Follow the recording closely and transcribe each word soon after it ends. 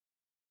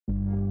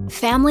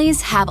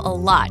Families have a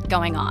lot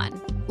going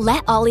on.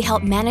 Let Ollie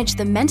help manage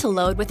the mental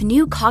load with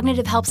new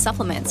cognitive help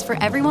supplements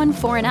for everyone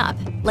 4 and up,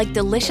 like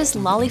delicious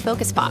Lolly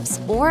Focus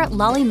Pops or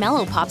Lolly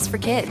Mellow Pops for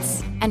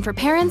kids. And for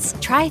parents,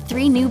 try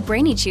 3 new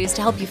Brainy Chews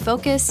to help you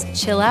focus,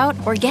 chill out,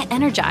 or get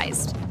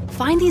energized.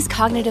 Find these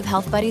cognitive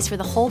health buddies for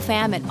the whole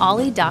fam at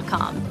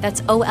ollie.com.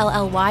 That's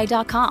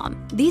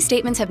OLLY.com. These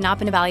statements have not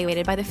been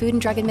evaluated by the Food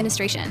and Drug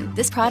Administration.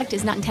 This product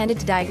is not intended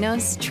to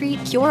diagnose,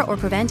 treat, cure, or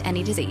prevent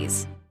any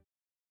disease.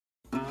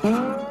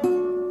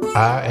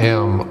 I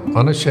am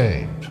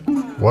unashamed.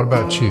 What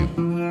about you?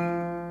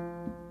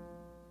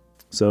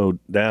 So,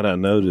 Dad, I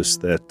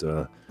noticed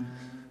that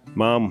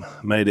Mom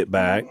made it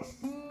back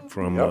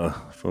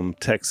from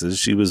Texas.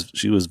 She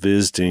was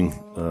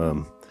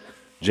visiting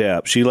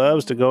Jep. She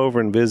loves to go over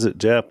and visit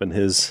Jep and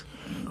his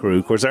crew.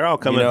 Of course, they're all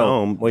coming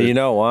home. Well, you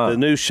know why? The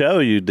new show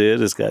you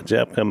did has got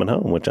Jep coming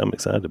home, which I'm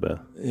excited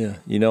about. Yeah.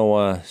 You know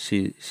why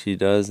she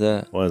does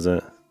that? Why is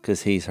that?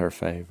 Because he's her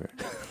favorite.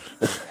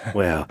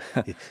 Well,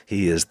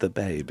 he is the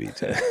baby.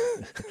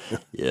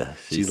 Yeah.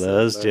 She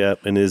loves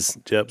Jep and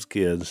Jep's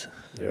kids.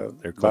 Yeah.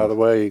 They're By the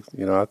way,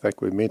 I think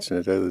we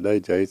mentioned it the other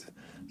day, Jay.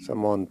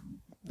 Someone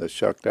that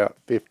shucked out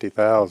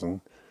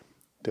 $50,000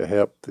 to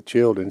help the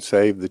children,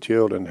 save the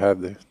children,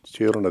 have the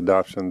children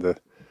adoption.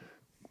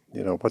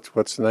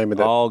 What's the name of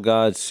that? All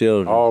God's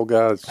children. All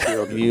God's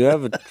children. You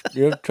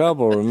have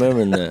trouble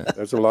remembering that.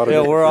 There's a lot of.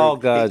 Yeah, we're all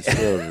God's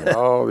children.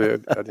 Oh, yeah.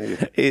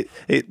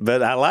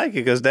 But I like it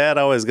because Dad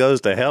always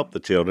goes to help the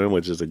children,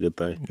 which is a good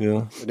thing.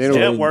 Yeah.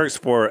 Jep works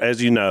for, as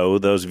you know,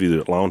 those of you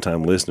that are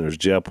longtime listeners,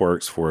 Jep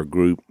works for a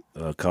group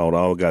called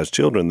All God's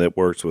Children that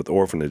works with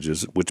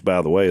orphanages, which,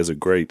 by the way, is a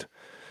great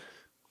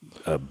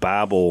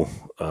Bible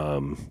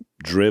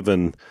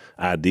driven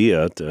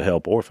idea to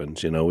help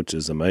orphans, which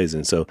is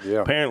amazing. So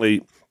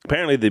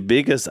apparently the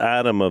biggest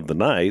item of the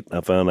night,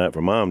 I found out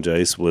from Mom,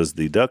 Jace, was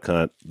the duck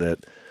hunt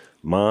that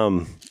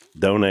Mom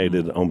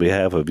donated on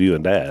behalf of you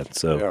and Dad.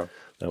 So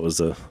that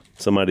was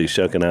somebody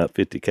shucking out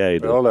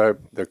 $50K. Well,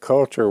 the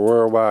culture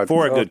worldwide.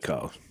 For a good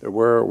cause. The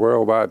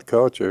worldwide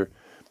culture,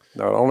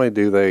 not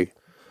only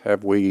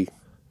have we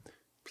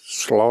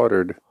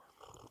slaughtered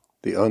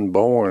the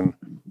unborn,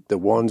 the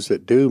ones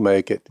that do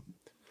make it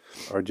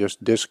are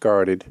just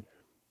discarded,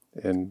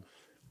 and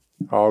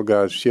All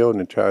God's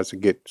Children tries to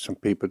get some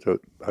people to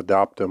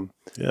adopt them.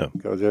 Yeah,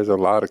 because there's a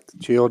lot of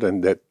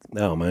children that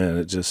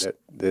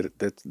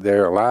that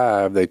they're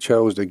alive. They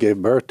chose to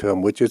give birth to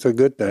them, which is a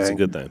good thing. That's a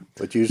good thing.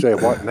 But you say,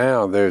 what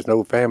now? There's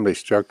no family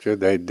structure.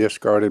 They're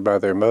discarded by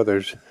their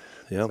mothers.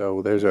 Yep.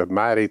 So there's a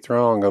mighty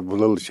throng of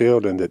little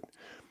children that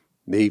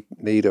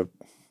need a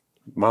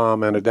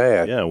mom and a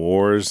dad. Yeah,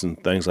 wars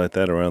and things like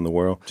that around the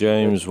world.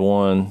 James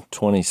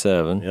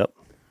 1:27. Yep.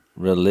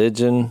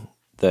 Religion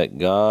that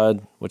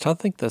God, which I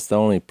think that's the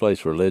only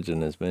place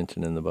religion is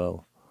mentioned in the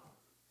Bible.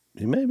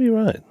 You may be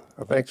right.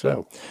 I think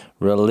so.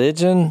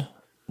 Religion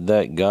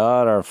that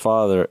God our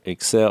Father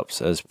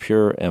accepts as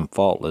pure and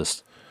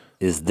faultless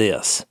is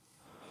this: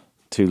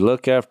 to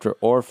look after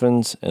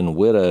orphans and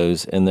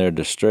widows in their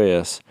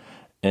distress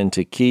and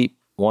to keep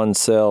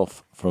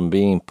oneself from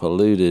being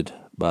polluted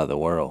by the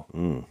world.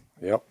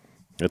 Yep.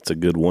 That's a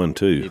good one,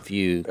 too.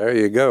 There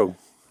you go.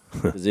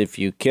 Because if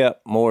you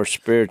kept more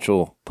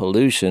spiritual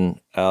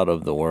pollution out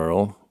of the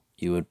world,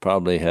 you would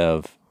probably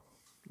have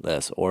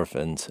less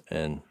orphans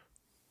and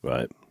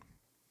right,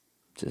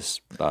 just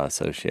by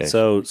association.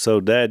 So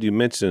Dad, you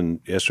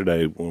mentioned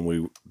yesterday when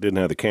we didn't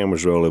have the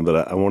cameras rolling,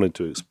 but I wanted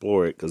to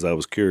explore it because I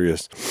was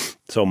curious.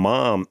 So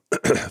Mom,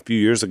 a few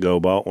years ago,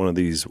 bought one of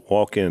these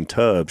walk-in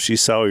tubs. She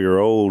saw your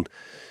old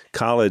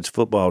college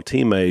football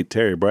teammate,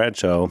 Terry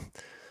Bradshaw,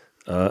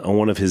 on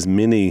one of his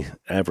mini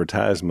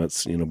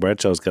advertisements.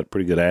 Bradshaw's got a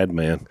pretty good ad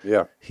man.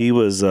 Yeah. He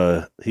was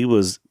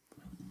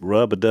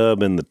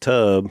rub-a-dub in the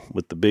tub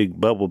with the big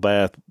bubble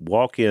bath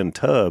walk-in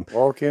tub.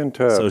 Walk-in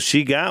tub. So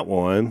she got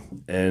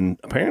one, and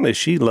apparently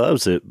she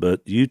loves it, but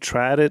you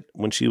tried it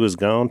when she was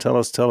gone. Tell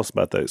us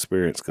about that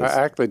experience. I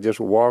actually just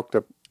walked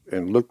up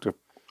and looked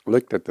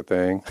at the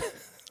thing,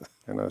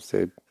 and I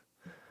said,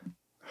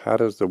 how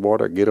does the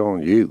water get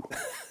on you?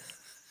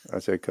 I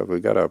said, because we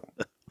got a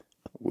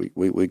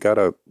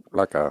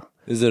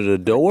Is it a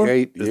door?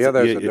 Gate. Yeah,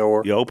 there's a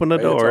door. You open the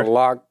door. It's a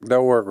locked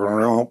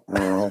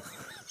door.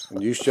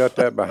 And you shut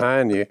that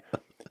behind you.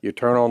 You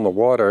turn on the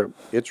water.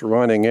 It's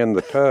running in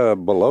the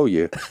tub below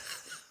you.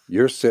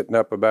 You're sitting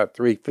up about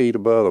 3 feet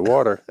above the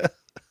water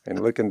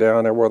and looking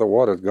down there where the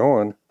water's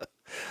going.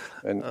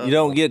 And you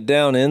don't get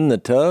down in the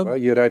tub? Well,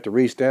 you'd have to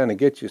reach down and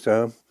get you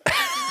some.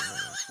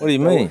 What do you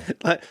mean?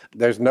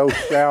 There's no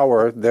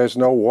shower. There's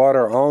no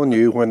water on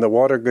you when the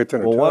water gets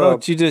in the tub. Why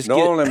don't you just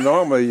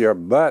normally your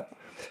butt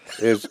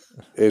is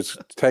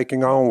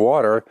taking on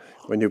water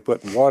when you're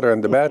putting water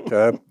in the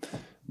bathtub.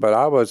 But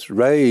I was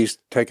raised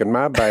taking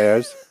my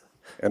baths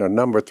in a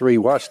number 3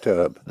 wash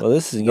tub. Well,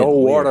 this is no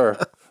water.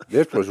 Weird.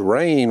 This was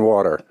rain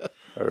water,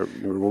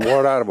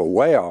 water out of a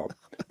well.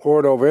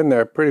 Poured over in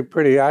there,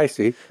 pretty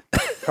icy,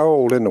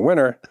 cold in the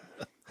winter.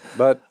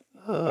 But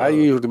I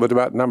usually was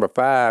about number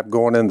 5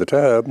 going in the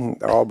tub.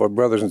 All my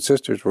brothers and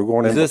sisters were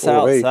going Was in this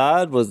before me.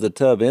 outside? Was the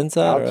tub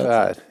inside? Or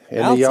Outside, in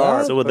the Outside?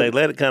 yard. So would they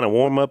let it kind of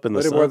warm up in the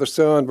Put it sun? where the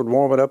sun would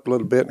warm it up a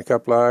little bit in a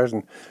couple hours,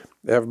 and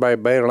everybody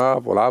bailing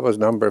off. Well, I was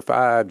number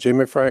 5,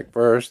 Jimmy Frank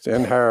first,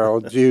 and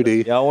Harold,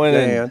 Judy, Y'all went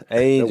in Dan.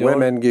 age The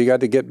women, you got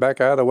to get back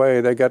out of the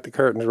way. They got the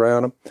curtains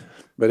around them.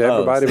 But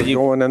everybody so was you-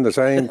 going in the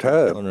same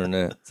tub. Wondering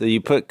that. So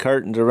you put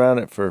curtains around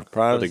it for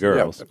privacy?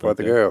 girls. Yeah, for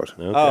the girls.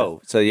 Okay.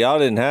 Oh, so y'all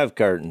didn't have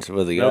curtains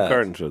for the No guys?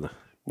 curtains for the.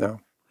 No.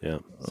 Yeah.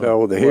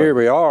 So here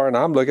we are, and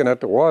I'm looking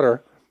at the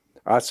water.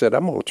 I said,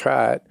 I'm going to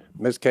try it.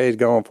 Miss Kay's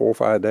gone 4 or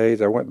 5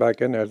 days. I went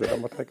back in there. I said, I'm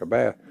going to take a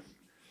bath.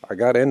 I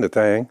got in the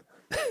thing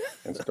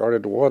and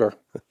started the water.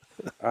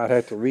 I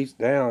had to reach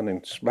down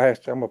and splash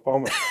some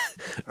upon me.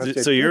 I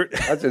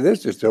said,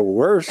 this is the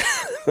worst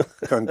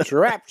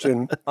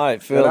contraption All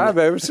right, Phil. that I've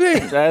ever seen.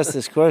 I asked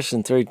this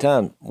question 3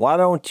 times. Why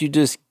don't you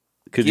just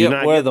Could get you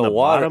not where get the in the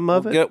water bottom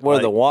of it? get where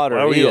the water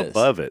why were you is?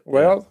 above it?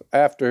 Well,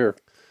 after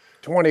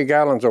 20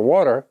 gallons of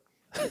water,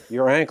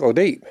 you're ankle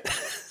deep.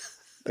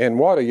 In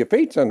water, your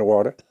feet's in the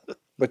water,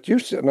 but you're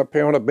sitting up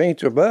here on a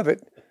bench above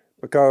it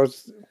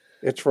because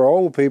it's for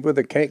old people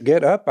that can't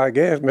get up, I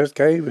guess. Miss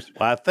Kay was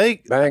Well, I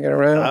think, banging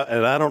around.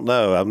 and I don't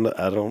know,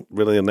 I don't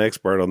really an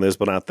expert on this,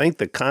 but I think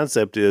the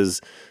concept is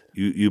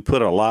you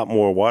put a lot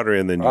more water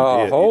in than you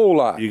A did. whole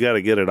lot. You got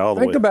to get it all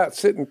the Think way. about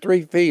sitting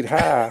 3 feet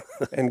high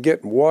and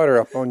getting water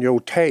up on your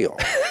tail.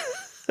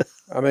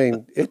 I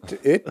mean,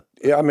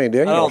 I mean,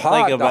 then don't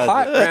think the about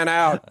hot ran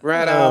out.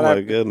 Oh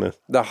my goodness!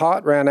 The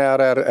hot ran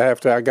out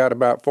after I got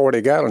about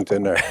 40 gallons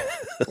in there.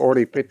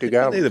 40, 50 I need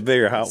gallons. a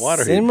bigger hot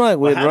water Seemed heater. like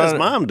we'd How does run-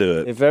 Mom do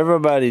it? If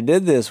everybody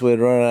did this, we'd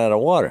run out of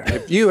water.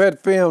 If you had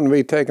filmed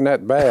me taking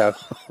that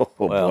bath, Oh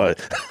boy!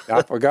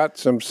 I forgot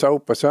some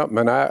soap or something,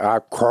 and I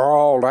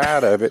crawled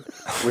out of it,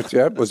 which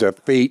that was a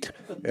feat.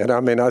 And I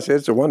mean, I said,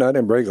 it's the one I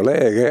didn't break a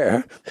leg.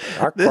 Yeah.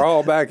 I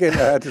crawled back in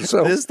there to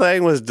soap. This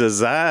thing was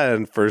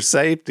designed for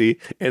safety,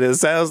 and it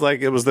sounds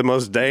like it was the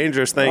most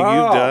dangerous thing Oh.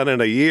 you've done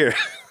in a year.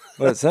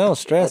 But it sounds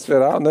I stressful.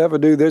 said, I'll never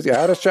do this. I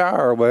had a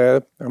shower,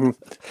 well, I'm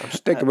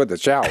sticking with the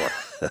shower.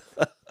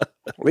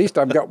 At least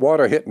I've got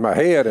water hitting my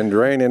head and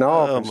draining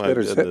off Oh, my instead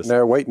of sitting goodness.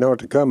 there waiting on it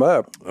to come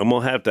up. I'm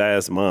gonna have to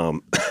ask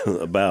Mom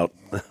about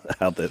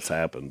how that's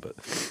happened, but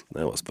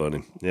that was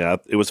funny. Yeah,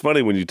 it was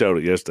funny when you told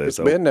it yesterday. It's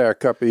been there a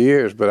couple of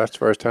years, but that's the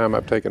first time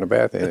I've taken a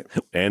bath in it.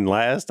 and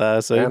last I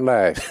And said,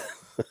 last.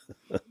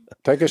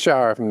 Take a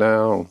shower from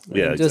now on.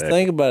 yeah, Just exactly.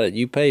 think about it.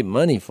 You paid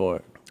money for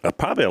it.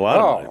 Probably a lot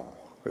of money.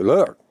 Oh,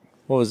 look.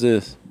 What was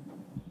this?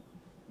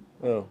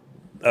 Oh,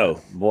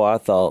 Boy, I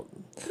thought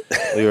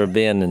we were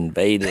being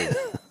invaded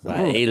by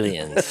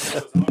aliens.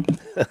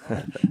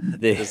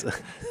 the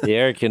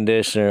air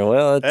conditioner.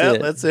 Well, that's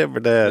it. that's it for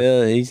Dad.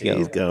 Yeah, he's gone.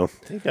 He's gone.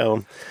 He's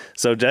gone.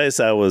 So,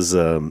 Jace, I was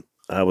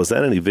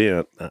at an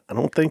event. I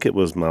don't think it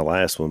was my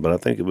last one, but I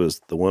think it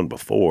was the one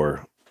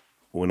before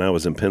when I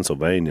was in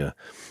Pennsylvania.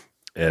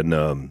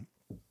 And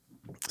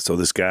so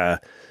this guy,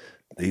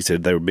 he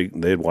said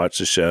they'd watched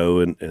the show,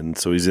 and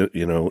so he's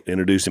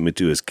introducing me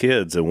to his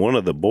kids, and one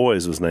of the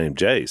boys was named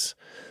Jace,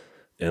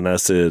 and I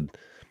said,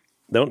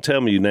 "Don't tell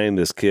me you named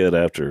this kid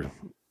after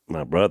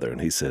my brother." And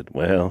he said,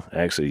 "Well,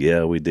 actually,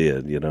 yeah, we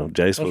did.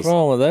 Jace What's was."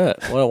 wrong with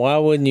that? Well, why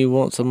wouldn't you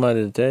want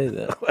somebody to tell you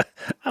that?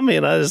 I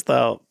mean, I just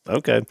thought,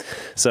 okay.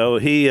 So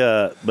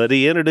but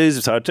he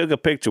introduced. So I took a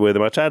picture with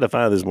him. I tried to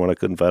find this one. I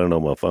couldn't find it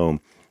on my phone,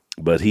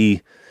 but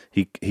he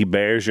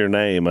bears your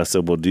name. I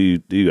said, well, do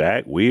you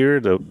act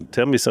weird?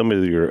 Tell me some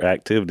of your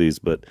activities.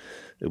 But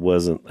it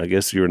wasn't. I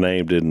guess your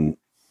name didn't.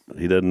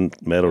 He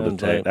doesn't metal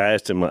detect. I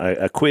asked him.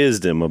 I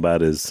quizzed him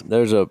about his.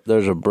 There's a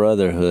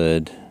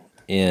brotherhood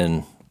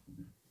in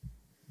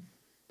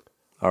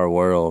our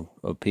world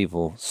of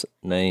people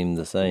named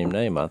the same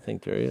name. I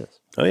think there is.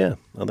 Oh yeah,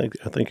 I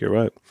think you're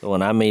right. So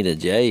when I meet a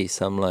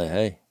Jace, I'm like,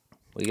 hey,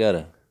 we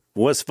gotta.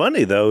 What's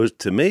funny though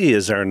to me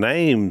is our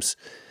names.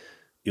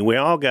 We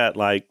all got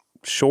like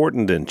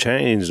shortened and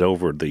changed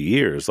over the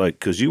years. Like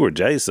because you were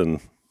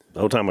Jason the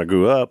whole time I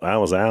grew up. I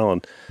was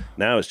Alan.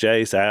 Now it's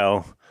Jace, Al.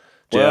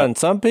 Well, Jeff, and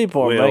some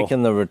people are Will.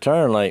 making the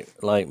return,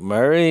 like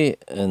Murray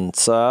and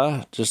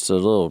Cy. Just a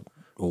little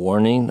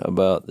warning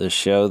about this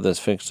show that's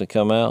fixing to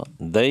come out.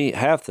 They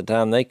half the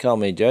time they call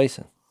me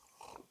Jason,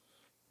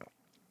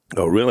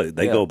 Oh really?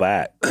 They Yeah. go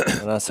back.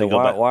 and I said, go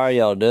why back. are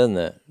y'all doing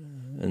that?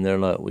 And they're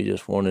like, we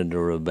just wanted to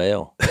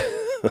rebel.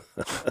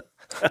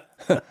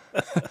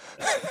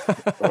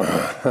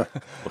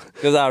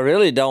 Because I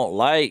really don't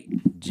like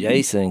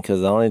Jason,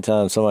 because the only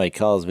time somebody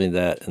calls me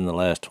that in the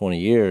last 20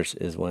 years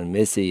is when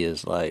Missy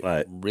is like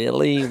Right.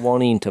 really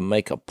wanting to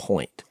make a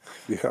point.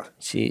 Yeah.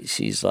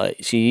 She's like,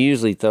 she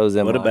usually throws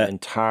in What my about-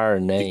 entire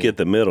name. You get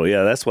the middle.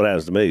 Yeah, that's what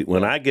happens to me.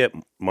 When I get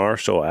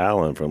Marshall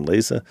Allen from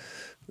Lisa,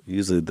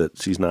 usually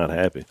that she's not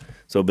happy.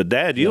 So, but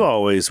Dad, you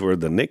always were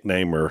the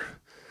nicknamer.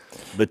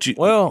 But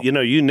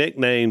you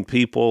nicknamed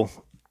people.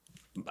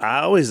 I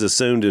always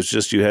assumed it was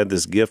just you had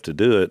this gift to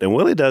do it, and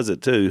Willie does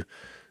it too.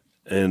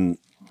 And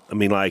I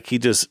mean, like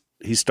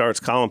he starts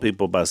calling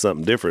people by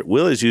something different.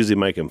 Willie's usually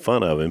making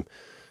fun of him,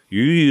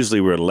 you usually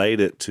relate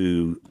it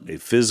to a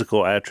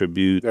physical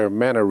attribute, Their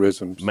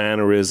mannerisms.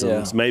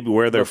 mannerisms, Yeah. maybe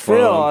where they're But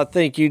Phil, I from.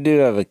 think you do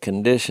have a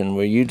condition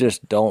where you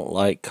just don't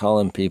like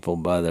calling people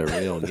by their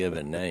real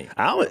given name.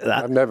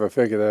 I've never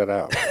figured that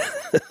out.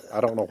 I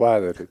don't know why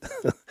that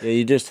is. Yeah,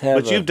 you just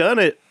have. But you've done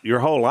it your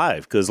whole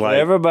life because, like,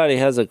 everybody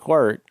has a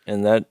quirk,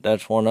 and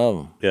that's one of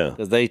them. Yeah.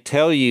 Because they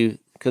tell you,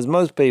 because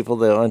most people,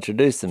 they'll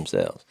introduce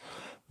themselves.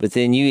 But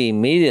then you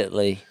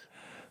immediately,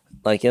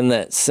 like in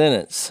that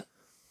sentence,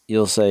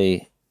 you'll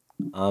say,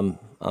 I'm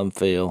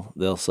Phil.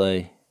 They'll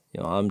say,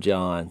 I'm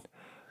John.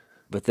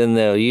 But then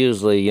they'll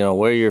usually,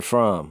 where you're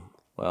from.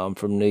 Well, I'm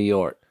from New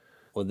York.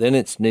 Well, then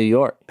it's New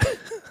York.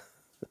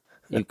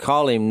 You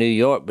call him New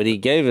York, but he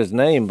gave his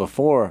name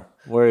before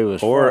where he was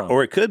from.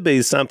 or it could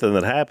be something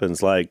that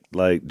happens, like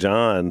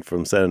John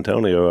from San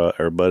Antonio,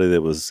 our buddy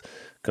that was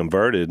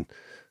converted.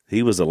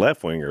 He was a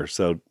left winger,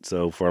 so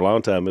for a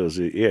long time it was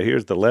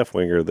here's the left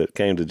winger that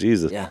came to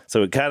Jesus. Yeah.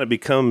 So it kind of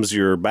becomes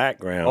your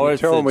background. Or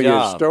it's Told a me your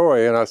job.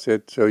 story, and I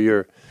said, so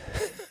you're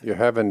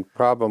having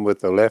problem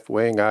with the left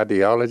wing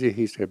ideology?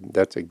 He said,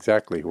 that's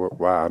exactly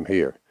why I'm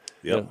here.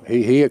 Yep.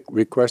 He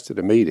requested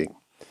a meeting.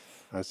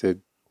 I said,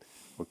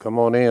 well, come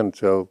on in.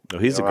 So Oh,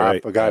 he's a I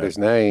great forgot guy. his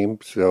name,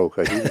 so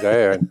 'cause he was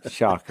there. And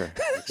Shocker.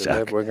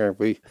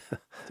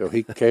 so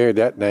he carried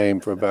that name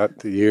for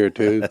about a year or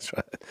two.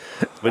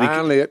 But he,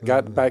 Finally, it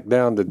got back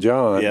down to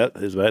John. yep,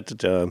 it's back to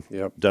John.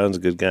 Yep. John's a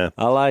good guy.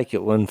 I like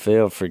it when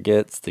Phil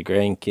forgets the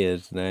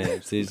grandkids'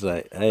 names. He's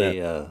like,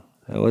 hey,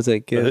 what's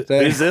that kid's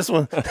name? Who's this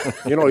one?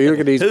 You know, you look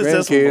at these Who's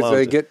this one grandkids; belong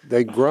they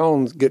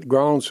to? get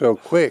grown so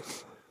quick.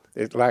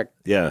 It's like,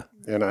 Yeah.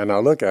 and I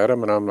look at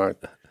them, and I'm like,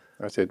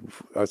 I said,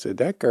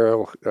 that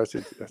girl. I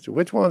said,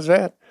 which one's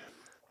that?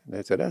 And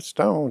they said, that's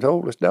Stone's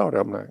oldest daughter.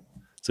 I'm like,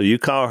 So you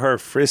call her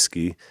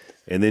Frisky,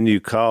 and then you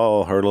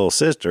call her little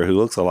sister, who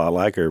looks a lot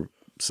like her,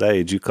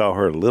 Sage. You call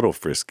her Little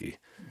Frisky.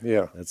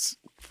 yeah, That's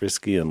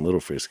Frisky and Little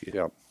Frisky.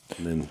 yeah.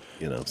 And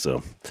then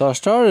so So I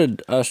started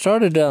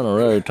down the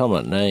road talking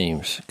about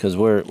names because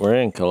we're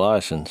in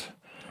Colossians,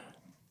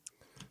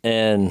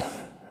 and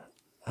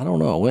I don't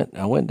know.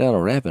 I went down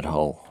a rabbit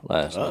hole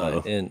last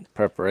night in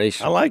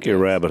preparation. I like your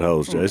rabbit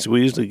holes, Jason.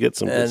 We usually get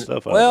some good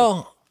stuff out of it.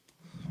 Well,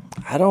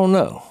 I don't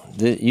know.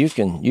 You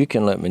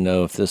can let me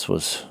know if this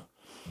was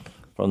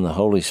from the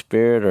Holy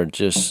Spirit or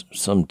just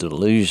some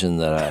delusion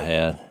that I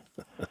had.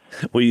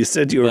 Well, you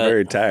said you were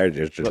very tired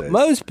yesterday. But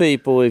most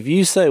people, if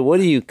you say, what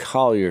do you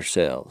call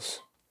yourselves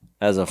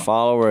as a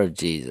follower of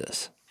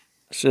Jesus?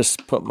 Let's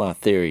just put my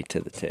theory to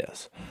the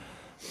test.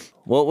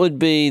 What would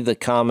be the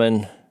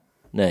common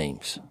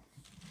names?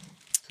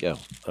 Go.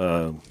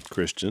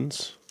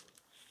 Christians,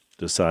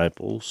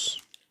 disciples,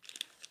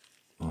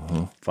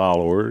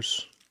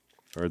 followers.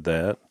 Heard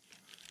that.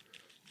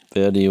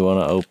 Phil, do you want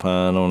to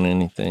opine on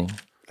anything?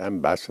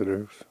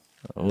 Ambassadors.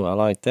 Oh, I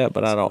like that,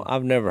 but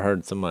I've never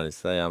heard somebody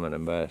say I'm an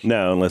ambassador.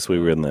 No, unless we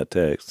read in that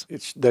text.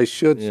 They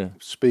should Yeah.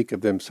 speak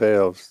of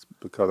themselves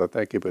because I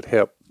think it would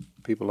help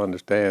people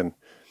understand.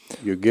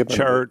 You're giving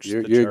Church,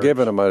 You're, the you're church.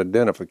 giving them an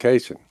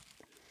identification.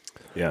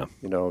 Yeah,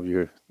 You know,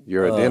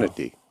 your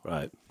identity.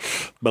 right.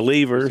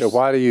 Believers. So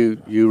why do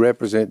you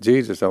represent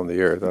Jesus on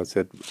the earth? I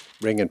said,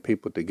 bringing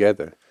people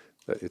together.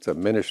 It's a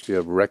ministry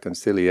of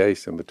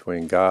reconciliation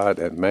between God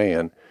and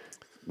man.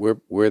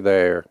 We're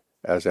there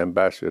as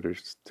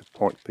ambassadors to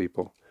point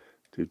people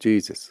to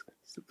Jesus.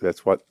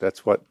 That's what.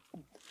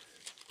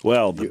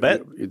 Well,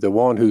 The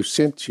one who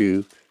sent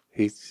you,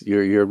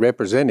 you're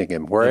representing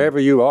him wherever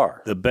you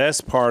are. the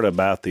best part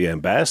about the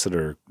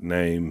ambassador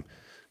name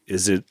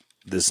is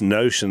this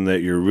notion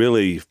that you're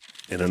really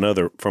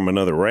from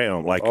another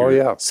realm, like Oh, you're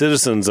yeah.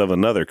 citizens of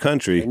another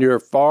country. And you're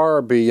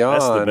far That's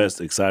beyond the best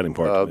exciting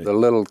part to me. the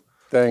little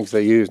things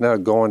they use now,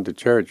 going to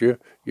church.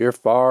 You're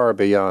far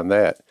beyond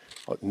that.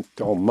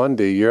 On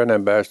Monday, you're an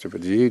ambassador for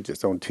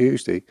Jesus. On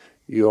Tuesday,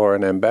 you are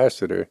an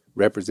ambassador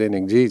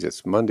representing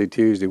Jesus. Monday,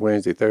 Tuesday,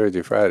 Wednesday,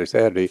 Thursday, Friday,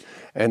 Saturday,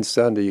 and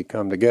Sunday, you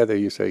come together.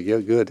 You say, "Yeah,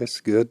 good. That's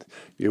good."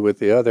 You're with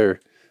the other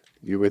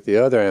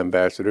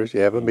ambassadors. You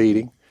have a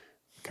meeting,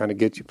 kind of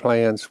get your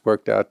plans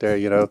worked out there,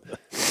 you know.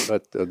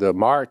 But the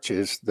march.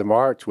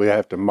 We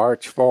have to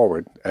march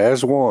forward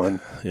as one.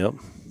 Yep.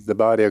 The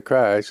body of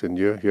Christ, and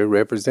you're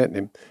representing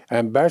him.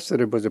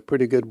 Ambassador was a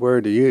pretty good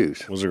word to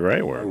use. It was a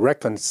great word. I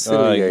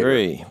Reconciliator.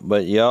 agree,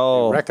 but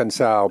y'all,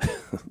 Reconcile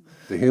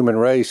the human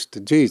race to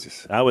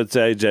Jesus. I would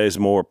say, Jay's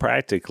more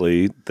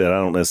practically that I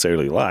don't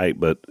necessarily like,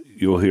 but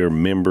you'll hear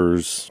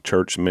members,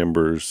 church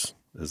members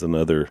is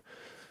another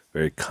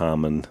very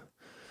common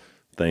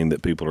thing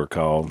that people are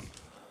called.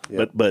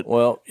 But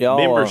well, y'all,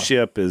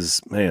 membership is,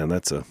 man,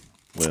 it's a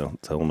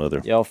whole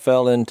nother. y'all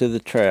fell into the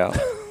trap.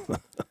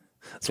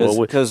 That's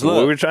Because what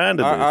look, we were trying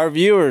to do. our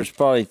viewers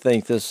probably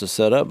think this is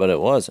set up, but it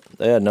wasn't.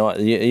 They had no.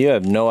 You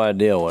have no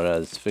idea what I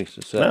was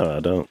fixing to say. No,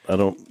 I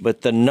don't.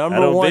 But the I number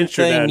don't one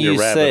venture thing down your you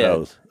rabbit said.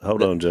 holes.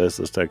 Hold on, Jess.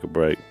 Let's take a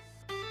break.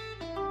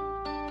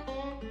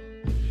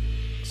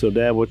 So,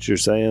 Dad, what you're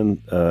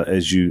saying,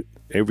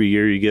 every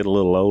year you get a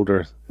little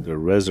older, the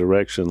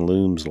resurrection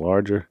looms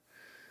larger.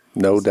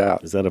 No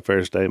doubt. Is that a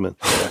fair statement?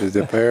 That is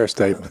a fair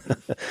statement.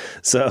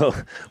 So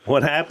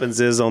what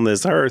happens is on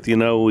this earth,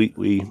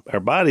 we our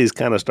bodies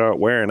kind of start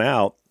wearing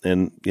out,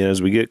 and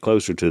as we get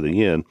closer to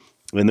the end,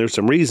 and there's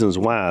some reasons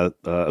why.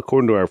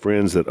 According to our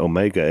friends at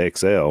Omega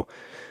XL,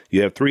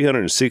 you have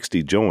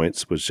 360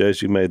 joints, which,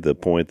 as you made the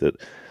point that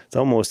it's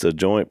almost a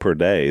joint per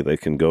day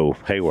that can go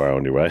haywire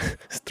on you, right?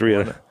 It's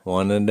 300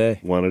 One a day.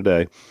 one a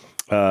day,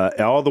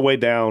 all the way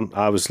down,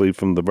 obviously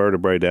from the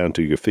vertebrae down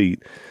to your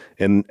feet.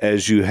 And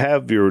as you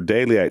have your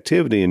daily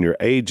activity and you're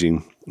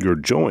aging, your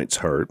joints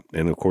hurt.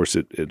 And of course,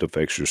 it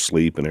affects your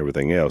sleep and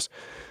everything else.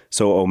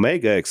 So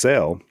Omega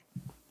XL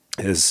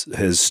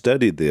has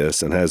studied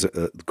this and has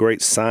a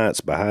great science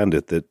behind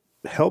it that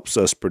helps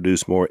us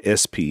produce more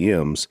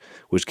SPMs,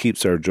 which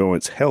keeps our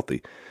joints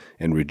healthy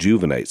and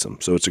rejuvenates them.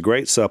 So it's a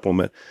great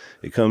supplement.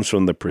 It comes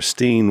from the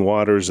pristine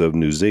waters of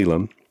New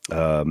Zealand,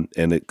 and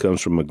it comes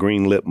from a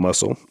green lip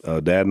mussel.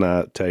 Dad and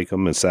I take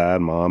them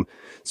inside, Mom.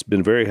 It's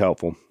been very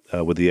helpful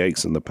with the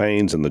aches and the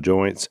pains and the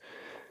joints.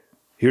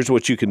 Here's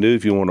what you can do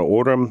if you want to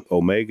order them: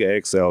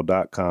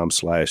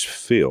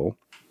 OmegaXL.com/Phil,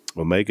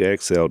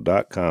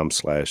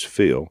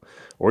 OmegaXL.com/Phil,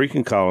 or you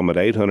can call them at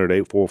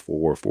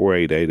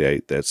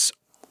 800-844-4888. That's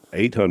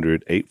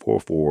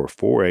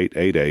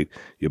 800-844-4888.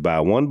 You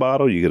buy one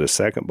bottle, you get a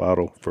second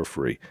bottle for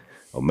free.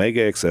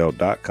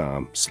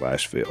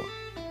 OmegaXL.com/Phil.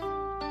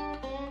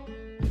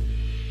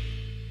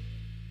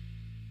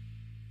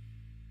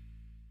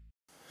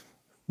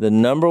 The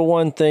number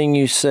one thing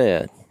you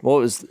said, what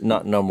was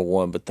not number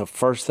one, but the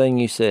first thing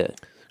you said?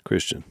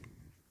 Christian.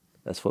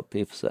 That's what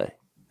people say.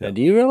 Now,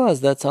 do you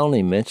realize that's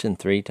only mentioned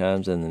 3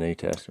 times in the New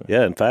Testament?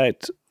 Yeah, in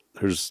fact,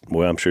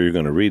 I'm sure you're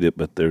going to read it,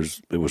 but there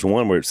was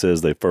one where it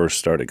says they first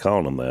started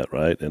calling them that,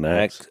 right? In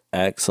Acts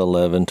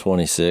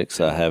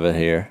 11:26. I have it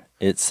here.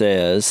 It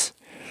says,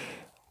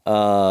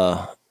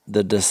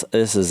 this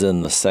is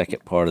in the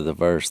second part of the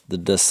verse. The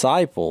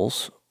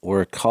disciples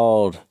were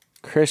called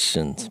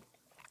Christians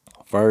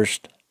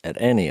first at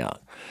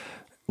Antioch.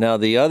 Now,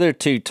 the other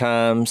 2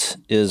 times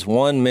is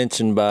one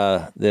mentioned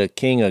by the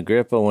King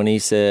Agrippa when he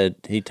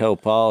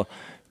told Paul,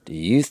 "Do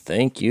you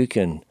think you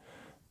can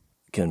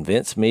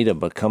convince me to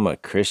become a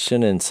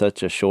Christian in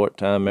such a short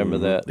time?" Remember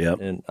that?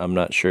 Yep. And I'm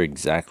not sure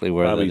exactly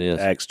where probably that is.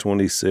 Acts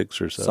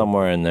 26 or so.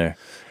 Somewhere in there.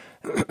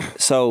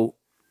 So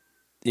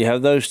you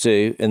have those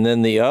 2. And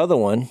then the other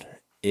one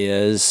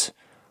is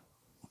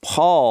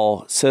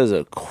Paul says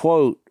a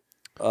quote,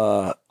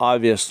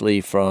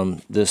 obviously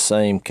from this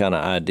same kind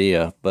of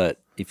idea, but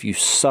if you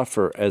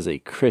suffer as a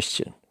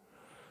Christian,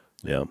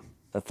 Yeah.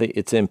 I think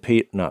it's in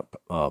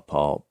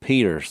Paul.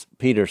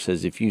 Peter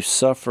says, if you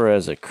suffer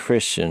as a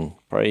Christian,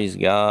 praise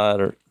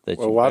God. Or that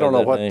you Well, I don't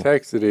know what name.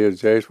 text it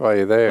is, Jace, while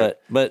you're there.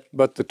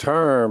 But the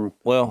term,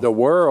 Well- the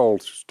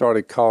world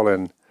started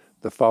calling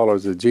the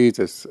followers of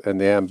Jesus and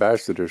the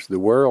ambassadors, the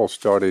world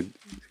started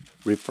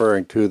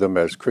referring to them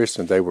as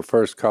Christians. They were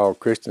first called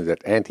Christians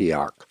at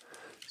Antioch.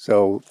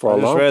 So for I a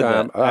just long read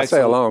time, that. I say a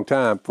Excellent. long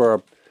time,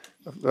 for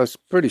a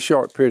pretty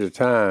short period of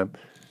time,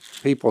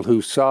 people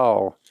who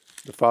saw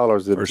the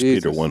followers of 1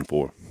 Jesus, Peter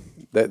 1:4.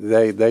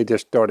 they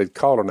just started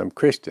calling them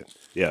Christian.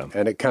 Yeah.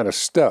 And it kind of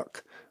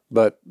stuck.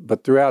 But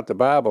throughout the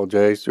Bible,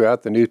 Jace,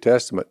 throughout the New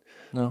Testament,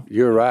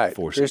 you're right.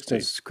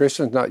 4:16.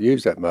 Christians not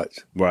used that much.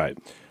 Right.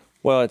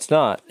 well, it's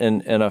not,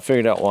 and I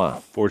figured out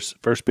why. 1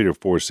 Peter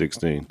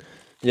 4:16.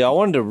 Yeah, I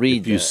wanted to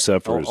read If you that.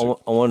 suffer as a-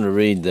 I wanted to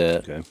read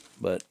that, Okay.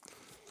 but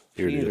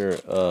Here it is. Peter,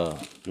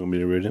 You want me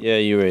to read it? yeah,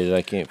 you read it.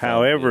 I can't. find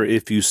However, it.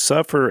 if you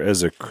suffer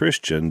as a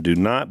Christian, do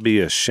not be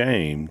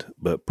ashamed,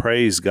 but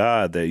praise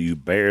God that you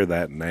bear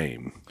that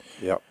name.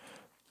 Yep.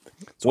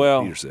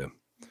 well, Peter said.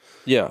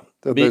 yeah,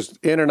 So there's,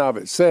 in and of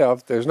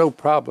itself, there's no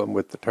problem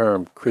with the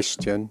term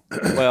Christian.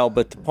 well,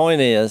 but the point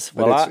is,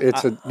 But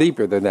it's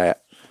deeper than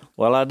that.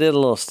 Well, I did a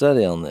little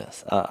study on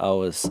this. I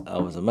was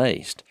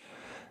amazed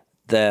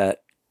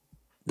that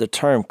the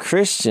term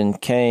Christian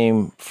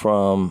came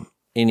from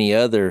any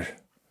other.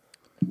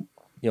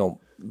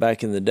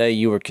 Back in the day,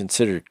 you were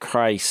considered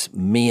Christ's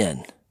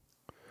men,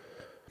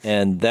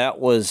 and that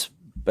was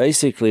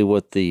basically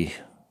what the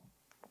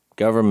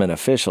government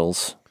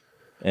officials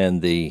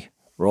and the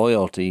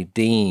royalty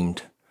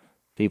deemed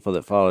people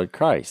that followed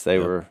Christ. They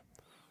were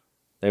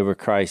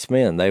Christ's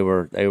men. They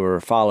were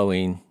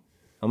following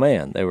a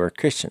man. They were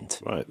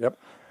Christians. Right. Yep.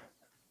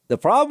 The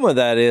problem with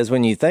that is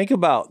when you think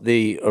about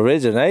the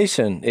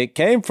origination, it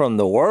came from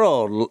the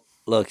world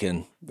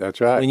looking. That's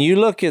right. When you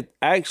look at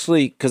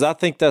actually, because I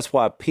think that's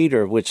why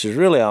Peter, which is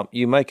really,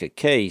 you make a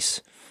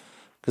case,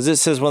 because it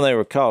says when they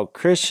were called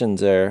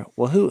Christians there.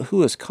 Well,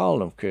 who has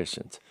called them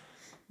Christians?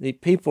 The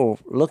people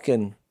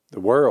looking the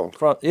world.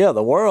 from,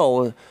 the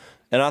world.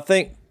 And I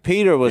think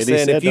Peter was And he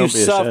saying, said, if you "Don't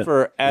be ashamed."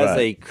 suffer as Right.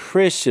 a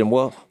Christian,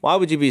 well, why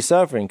would you be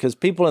suffering? Because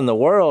people in the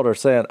world are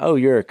saying, oh,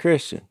 you're a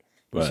Christian.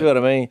 You see Right. what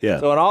I mean? Yeah.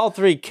 So in all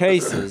 3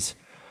 cases,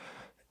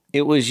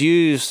 it was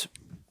used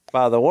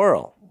by the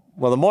world.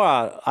 Well, the more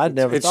I'd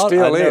never It thought.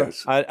 still I'd never-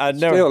 is. I'd It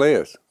never, still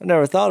is. I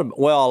never thought of.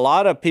 Well, a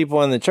lot of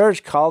people in the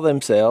church call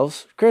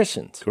themselves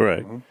Christians,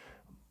 Correct.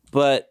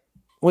 but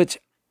which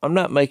I'm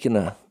not making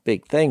a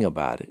big thing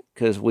about it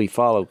because we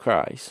follow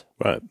Christ.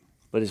 Right.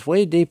 But it's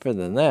way deeper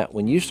than that.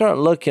 When you start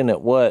looking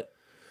at what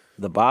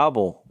the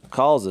Bible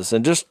calls us,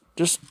 and just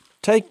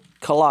take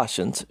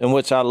Colossians, in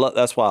which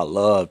that's why I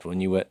loved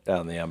when you went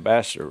down the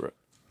ambassador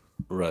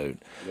road.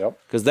 Yep.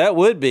 Because that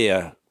would be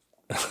a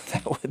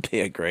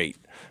great.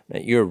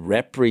 You're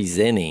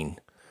representing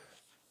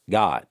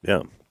God.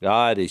 Yeah.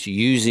 God is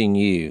using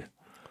you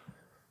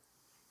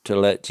to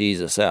let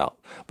Jesus out.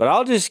 But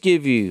I'll just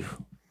give you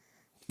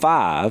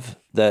 5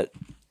 that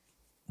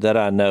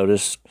I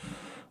noticed.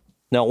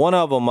 Now, one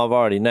of them I've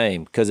already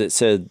named because it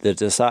said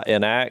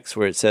in Acts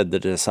where it said the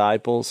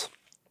disciples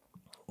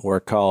were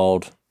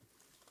called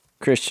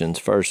Christians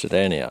first at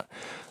Antioch.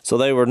 So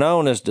they were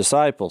known as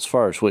disciples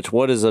first, which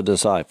what is a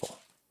disciple?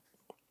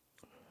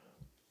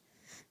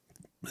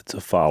 It's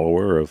a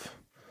follower of.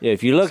 Yeah,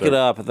 if you look it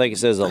up, I think it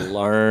says a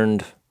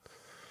learned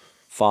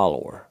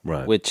follower,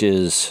 Right. Which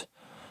is,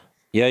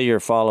 you're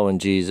following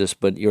Jesus,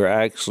 but you're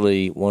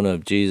actually one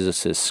of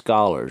Jesus's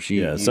scholars.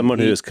 Someone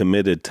who has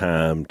committed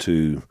time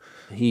to.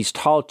 He's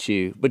taught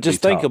you, but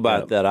just think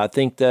about that. I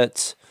think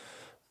that's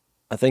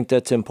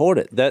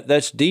important.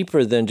 That's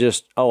deeper than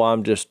just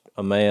I'm just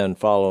a man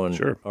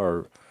following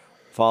or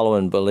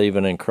following,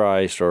 believing in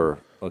Christ, or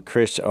a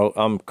Christian. Oh,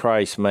 I'm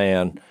Christ's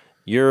man.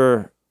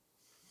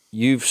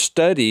 You've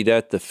studied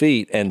at the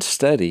feet and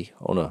study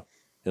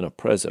in a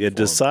present. A form.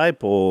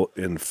 disciple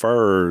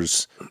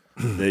infers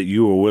that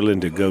you are willing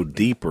to go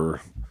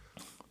deeper.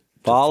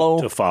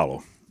 To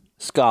follow.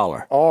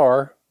 Scholar.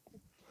 Or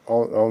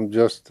on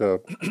just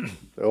the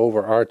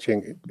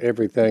overarching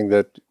everything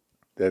that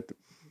the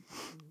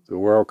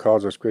world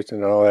calls us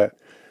Christian and all that,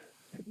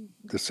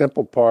 the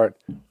simple part,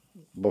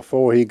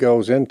 before he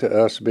goes into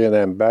us being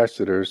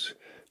ambassadors,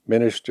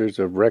 ministers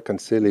of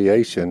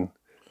reconciliation,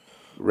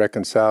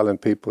 reconciling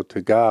people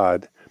to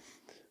God,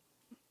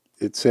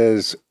 it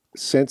says,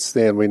 since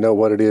then we know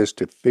what it is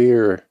to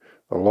fear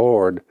the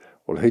Lord.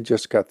 Well, he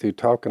just got through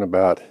talking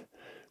about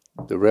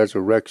the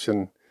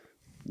resurrection,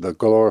 the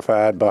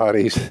glorified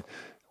bodies,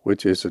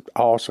 which is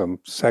awesome,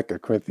 2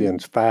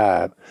 Corinthians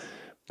 5.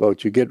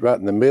 But you get right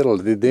in the middle,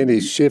 then he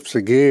shifts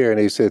a gear and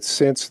he said,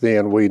 since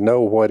then we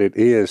know what it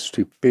is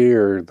to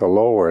fear the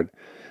Lord.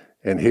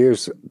 And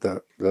here's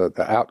the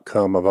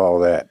outcome of all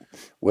that.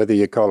 Whether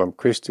you call them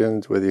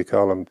Christians, whether you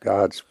call them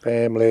God's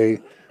family,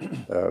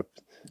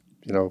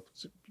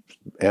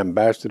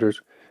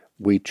 ambassadors,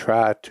 we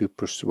try to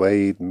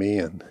persuade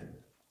men.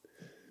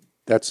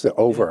 That's the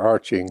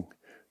overarching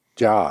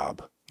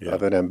job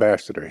of an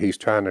ambassador. He's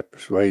trying to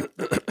persuade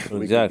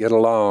we can get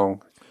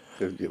along.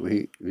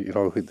 We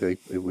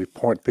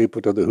point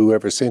people to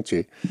whoever sent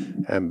you.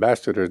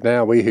 Ambassadors,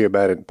 now we hear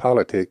about it in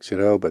politics,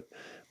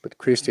 but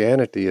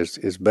Christianity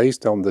is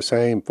based on the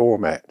same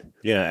format.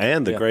 Yeah,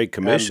 and the Great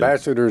Commission.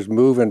 Ambassadors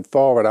moving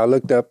forward. I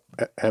looked up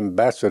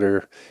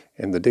ambassador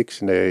in the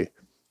dictionary,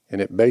 and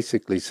it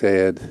basically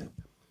said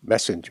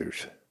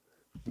messengers.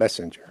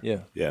 Messenger.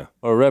 Yeah.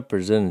 Or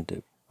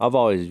representative. I've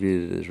always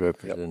viewed it as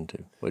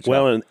representative. Which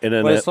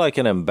it's like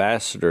an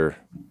ambassador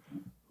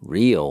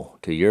reel,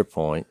 to your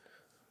point.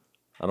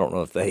 I don't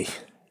know if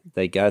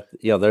they got,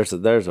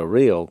 there's a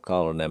reel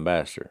called an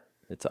ambassador.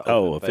 It's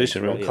a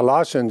fishing reel.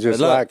 Colossians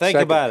is like think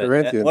 2 about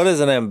Corinthians. It. What is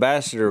an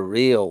ambassador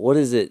reel? What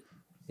does it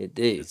do?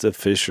 It's a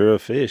fisher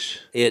of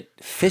fish. It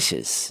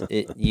fishes.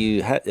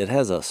 It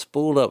has a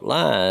spooled up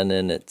line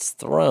and it's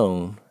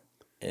thrown,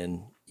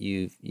 and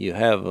you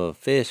have a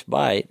fish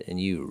bite,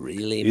 and you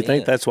really. You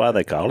think that's why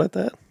they call it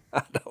that?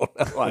 I don't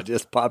know. I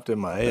just popped in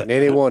my head. And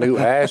anyone who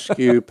asks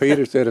you,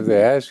 Peter said, if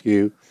they ask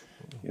you,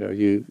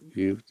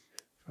 you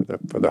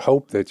for the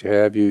hope that you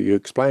have, you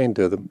explain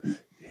to them,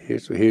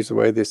 here's the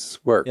way this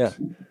works. Yeah.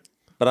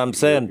 But I'm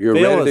saying you're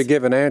ready to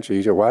give an answer.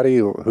 You say,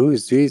 who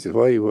is Jesus?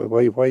 Why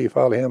you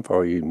follow him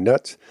for? Are you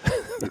nuts?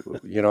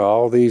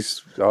 all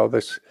this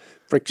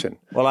friction.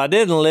 Well, I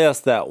didn't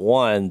list that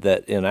one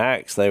that in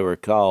Acts they were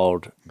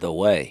called the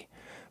Way.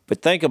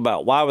 But think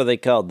about, why were they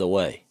called the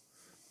Way?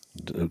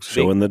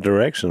 Showing the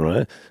direction,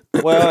 right?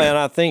 Well, and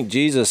I think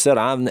Jesus said,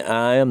 I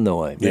am the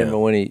way. Remember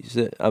when he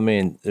said,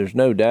 there's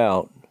no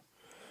doubt.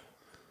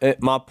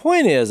 My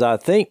point is, I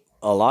think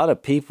a lot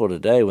of people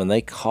today, when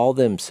they call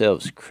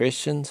themselves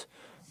Christians,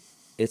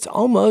 it's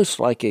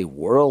almost like a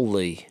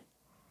worldly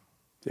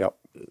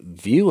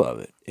view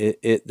of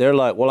it. They're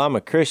like, well, I'm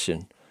a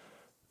Christian.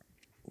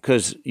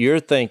 Because you're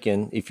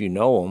thinking, if you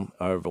know them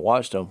or ever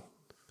watched them,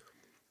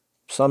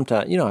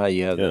 sometimes, you know how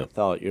you have that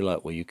thought, you're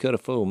like, well, you could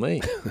have fooled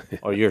me.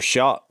 Or you're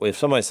shocked. If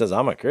somebody says,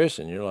 I'm a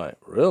Christian, you're like,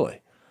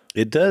 really?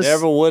 It does.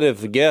 Never would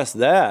have guessed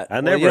that.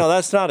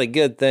 That's not a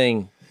good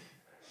thing.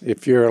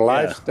 If your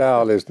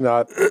lifestyle is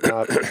not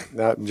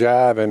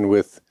jiving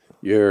with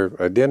your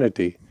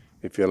identity,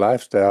 if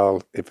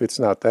it's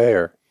not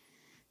there,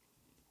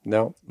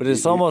 no. But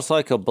it's almost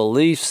like a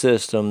belief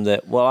system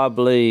that, I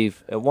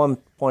believe at one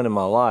point in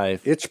my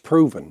life. It's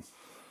proven.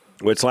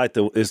 Well, it's like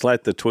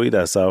the tweet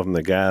I saw from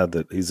the guy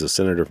that he's a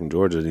senator from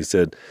Georgia, and he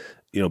said,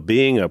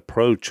 being a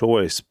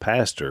pro-choice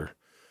pastor,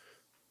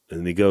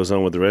 and he goes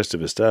on with the rest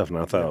of his stuff, and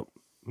I thought,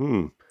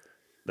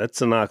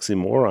 That's an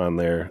oxymoron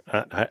there.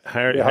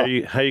 How are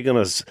you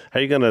gonna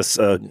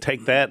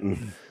take that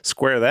and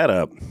square that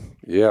up?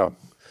 Yeah.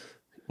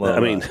 Well, I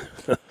mean,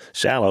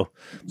 shallow.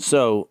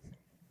 So,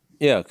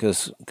 yeah,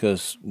 because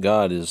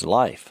God is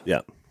life.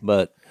 Yeah.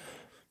 But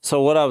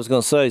so what I was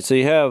going to say, so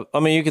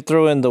you could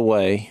throw in the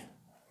way.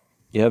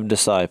 You have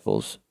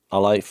disciples. I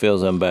like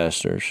Phil's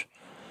ambassadors.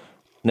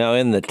 Now,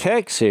 in the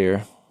text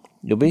here,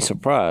 you'll be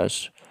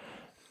surprised.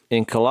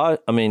 In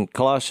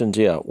Colossians,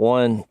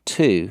 1,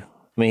 2.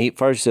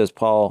 First he says,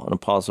 Paul, an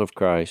apostle of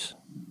Christ,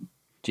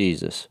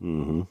 Jesus,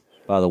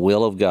 by the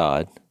will of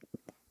God.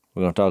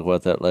 We're going to talk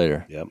about that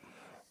later. Yep.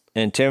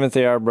 And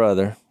Timothy, our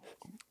brother,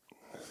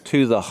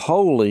 to the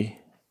holy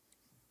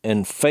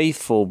and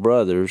faithful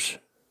brothers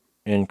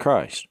in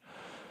Christ.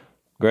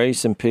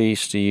 Grace and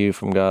peace to you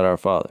from God our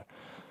Father.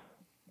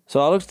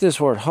 So I looked at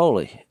this word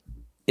holy.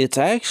 It's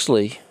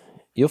actually,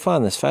 you'll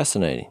find this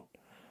fascinating,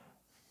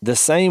 the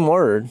same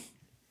word,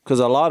 because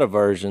a lot of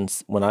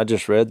versions, when I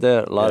just read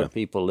that, a lot of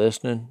people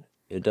listening,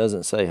 it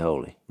doesn't say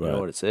holy. You know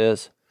what it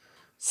says?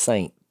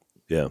 Saint.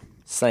 Yeah.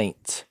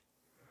 Saints.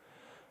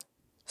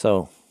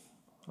 So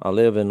I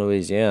live in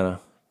Louisiana.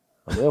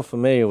 I'm real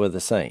familiar with the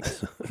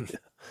Saints.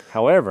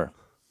 However,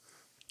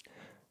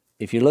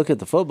 if you look at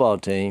the football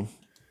team,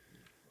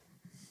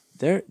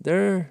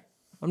 they're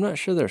I'm not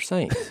sure they're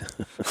saints.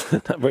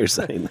 Not very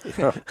sane.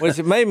 Which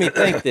it made me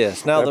think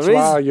this. Now That's the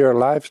reason why your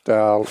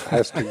lifestyle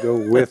has to go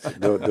with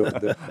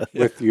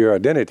with your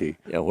identity.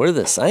 Yeah, we're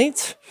the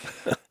saints?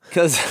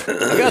 Because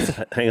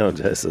Hang on,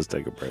 Jess. Let's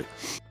take a break.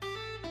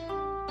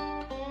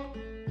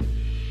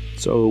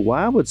 So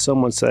why would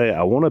someone say,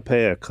 I want to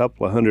pay a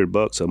couple of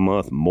 $100 a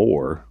month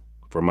more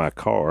for my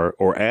car,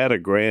 or add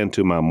 $1,000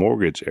 to my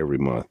mortgage every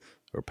month,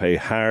 or pay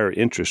higher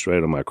interest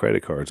rate on my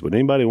credit cards? Would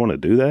anybody want to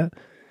do that?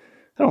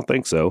 I don't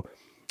think so.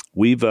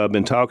 We've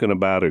been talking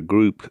about a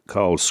group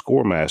called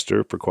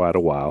ScoreMaster for quite a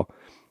while,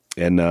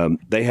 and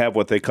they have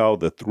what they call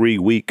the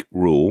 3-week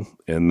rule,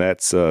 and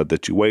that's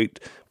that you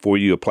wait before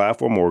you apply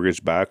for a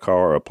mortgage, buy a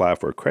car, or apply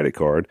for a credit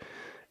card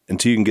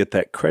until you can get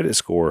that credit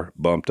score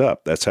bumped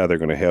up. That's how they're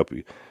going to help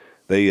you.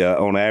 They,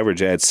 on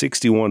average, add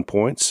 61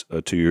 points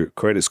to your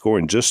credit score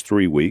in just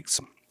 3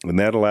 weeks, and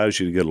that allows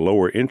you to get a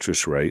lower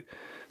interest rate.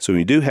 So when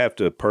you do have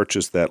to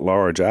purchase that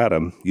large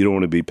item, you don't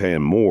want to be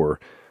paying more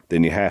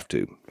than you have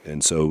to.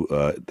 And so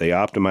they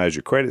optimize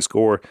your credit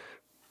score.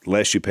 The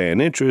less you pay in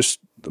interest,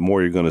 the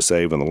more you're going to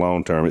save in the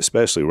long term,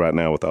 especially right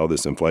now with all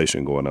this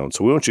inflation going on.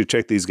 So we want you to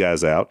check these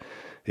guys out.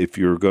 If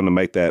you're going to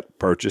make that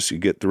purchase, you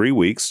get 3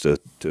 weeks to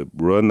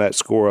run that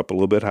score up a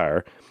little bit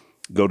higher.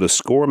 Go to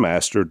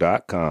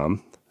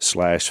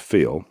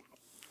scoremaster.com/Phil.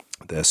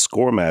 That's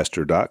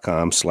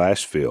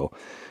scoremaster.com/Phil.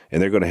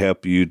 And they're going to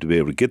help you to be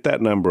able to get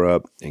that number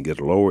up and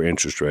get a lower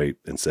interest rate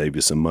and save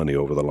you some money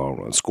over the long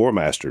run.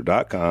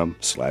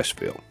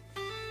 Scoremaster.com/Phil.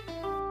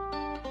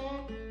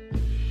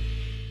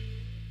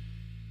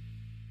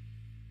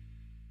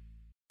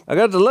 I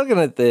got to looking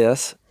at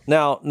this.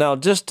 Now,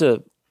 just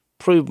to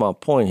prove my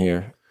point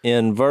here,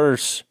 in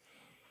verse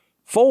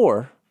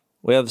 4,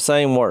 we have the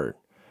same word.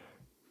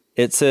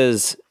 It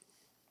says,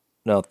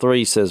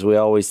 3 says, we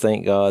always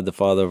thank God, the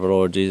Father of our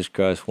Lord Jesus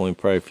Christ, when we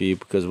pray for you,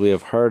 because we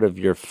have heard of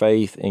your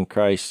faith in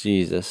Christ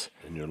Jesus.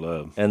 And your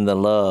love. And the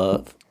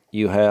love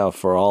you have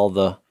for all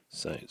the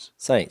Saints.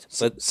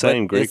 But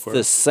Same Greek it's word.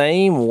 the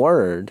same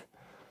word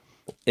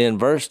in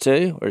verse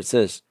 2, where it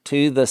says,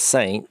 to the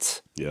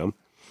saints. Yeah.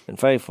 And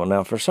faithful.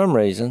 Now, for some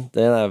reason, the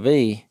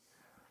NIV,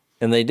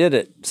 and they did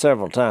it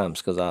several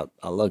times because I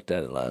looked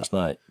at it last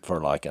night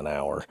for like an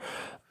hour.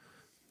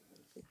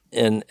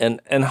 And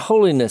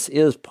holiness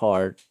is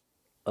part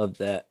of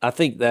that. I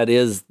think that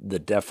is the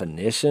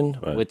definition,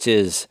 right. Which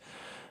is,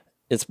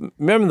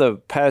 remember the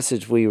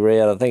passage we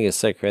read, I think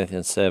it's 2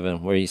 Corinthians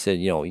 7, where he said,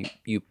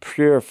 you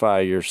purify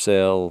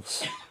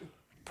yourselves,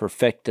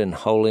 perfecting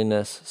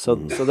holiness. So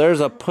there's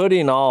a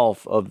putting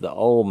off of the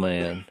old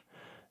man.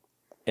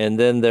 And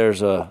then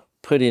there's a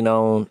putting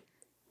on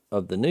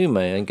of the new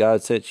man.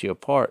 God sets you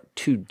apart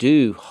to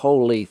do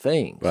holy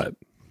things. Right.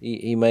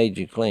 He made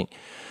you clean.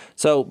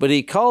 So, but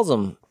he calls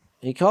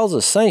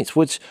us saints,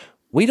 which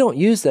we don't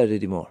use that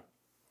anymore.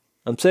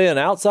 I'm saying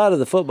outside of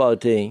the football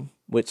team,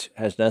 which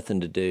has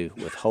nothing to do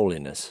with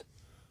holiness.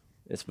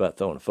 It's about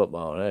throwing a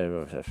football.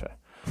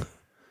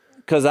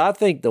 Because I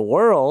think the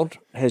world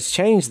has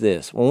changed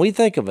this. When we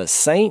think of a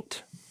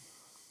saint,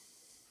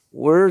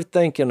 we're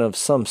thinking of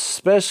some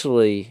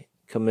specially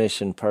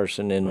commissioned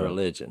person in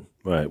religion.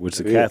 Right, which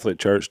the Catholic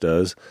Church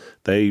does.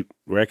 They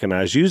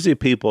recognize usually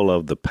people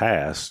of the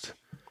past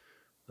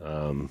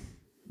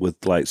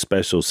with like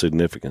special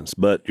significance.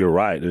 But you're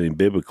right. I mean,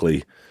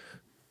 biblically,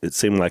 it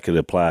seemed like it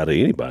applied to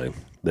anybody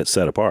that's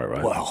set apart,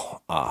 right?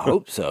 Well, I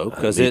hope so,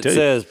 because Me it too.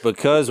 says,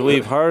 because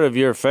we've heard of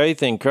your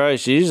faith in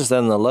Christ Jesus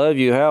and the love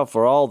you have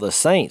for all the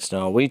saints.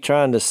 Now, are we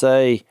trying to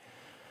say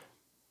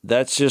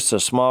that's just a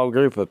small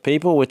group of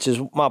people? Which is,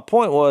 my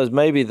point was,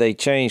 maybe they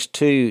changed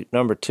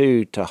number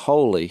 2 to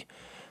holy,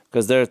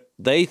 because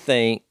they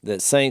think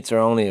that saints are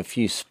only a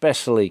few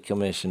specially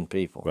commissioned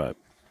people. Right.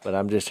 but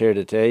I'm just here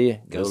to tell you,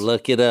 go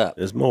look it up.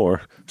 There's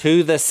more.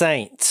 To the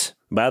saints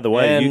By the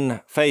way,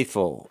 and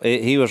faithful.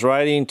 He was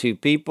writing to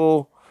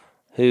people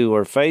who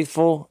were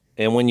faithful,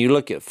 and when you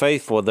look at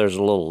faithful, there's a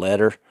little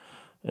letter,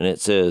 and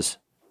it says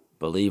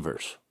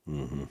believers.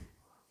 Mm-hmm.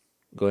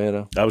 Go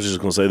ahead. I was just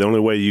going to say the only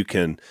way you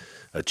can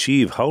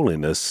achieve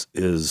holiness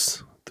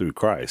is through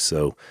Christ.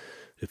 So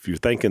if you're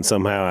thinking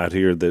somehow out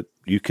here that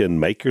you can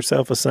make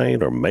yourself a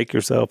saint or make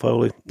yourself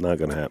holy, not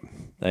going to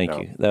happen. Thank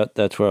you.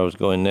 That's where I was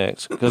going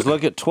next. Because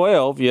look at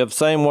 12, you have the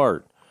same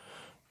word.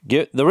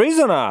 The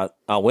reason I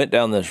went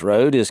down this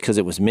road is because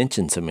it was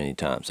mentioned so many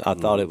times. I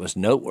thought it was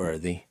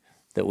noteworthy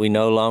that we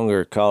no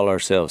longer call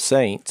ourselves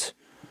saints,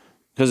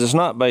 because it's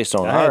not based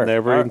on our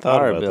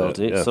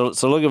ability. Yeah.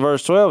 So look at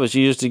verse 12. It's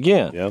used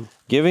again. Yeah.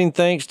 Giving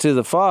thanks to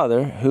the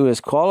Father who has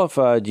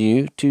qualified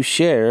you to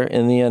share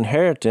in the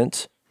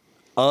inheritance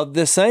of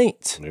the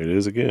saints. There it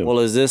is again. Well,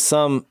 is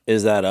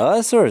that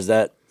us, or is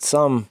that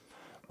some,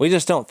 we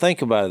just don't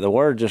think about it. The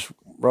word just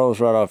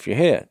rolls right off your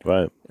head.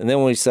 Right. And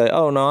then we say,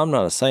 oh, no, I'm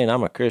not a saint,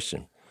 I'm a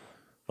Christian.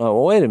 Oh,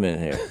 well, wait a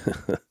minute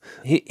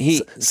here.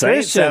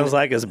 Saint sounds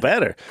like it's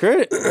better.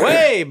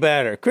 Way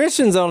better.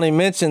 Christian's only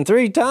mentioned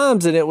 3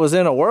 times, and it was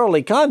in a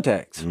worldly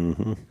context.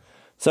 Mm-hmm.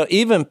 So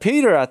even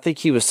Peter, I think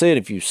he was saying,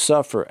 if you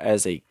suffer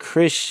as a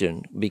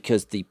Christian,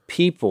 because the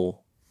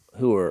people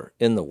who are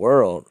in the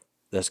world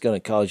that's going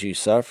to cause you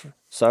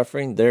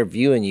suffering, they're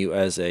viewing you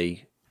as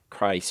a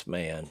Christ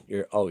man.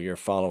 You're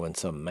following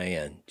some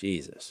man,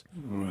 Jesus.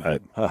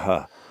 Right.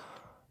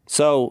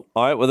 So,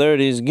 all right, well, there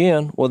it is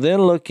again. Well,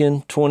 then look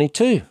in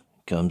 22.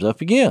 Comes up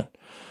again.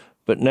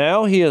 But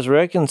now he has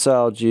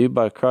reconciled you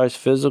by Christ's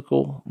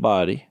physical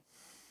body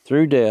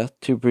through death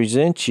to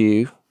present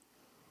you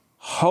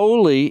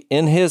holy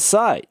in his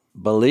sight.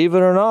 Believe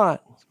it or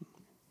not.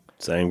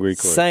 Same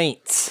Greek word.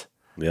 Saints.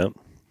 Yep.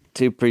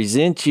 To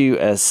present you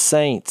as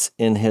saints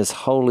in his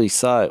holy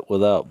sight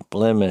without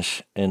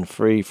blemish and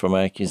free from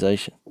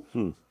accusation.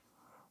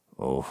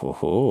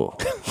 Oh.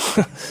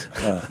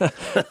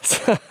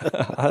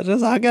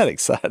 I got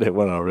excited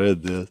when I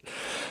read this.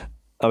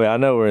 I mean, I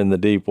know we're in the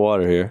deep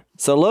water here.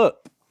 So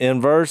look,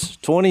 in verse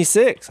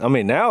 26, I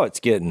mean, now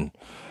it's getting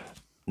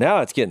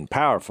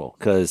powerful,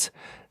 because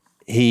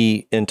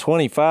in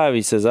 25,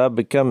 he says, I've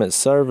become its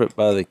servant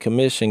by the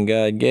commission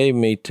God gave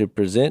me to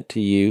present to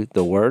you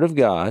the word of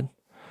God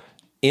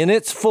in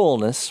its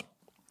fullness,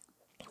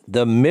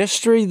 the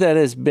mystery that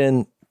has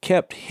been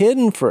kept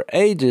hidden for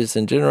ages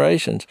and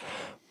generations,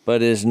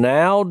 but is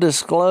now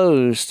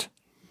disclosed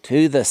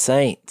to the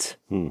saints.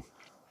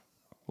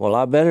 Well,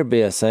 I better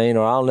be a saint,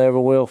 or I'll never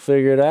will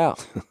figure it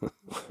out.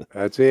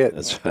 That's it.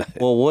 That's right.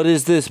 Well, what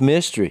is this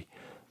mystery?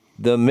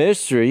 The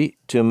mystery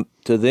to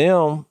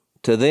them,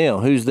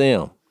 who's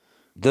them?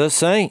 The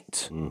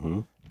saints.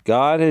 Mm-hmm.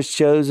 God has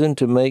chosen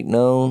to make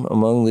known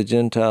among the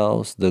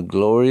Gentiles the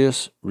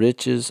glorious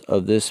riches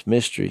of this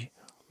mystery,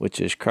 which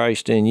is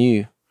Christ in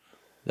you,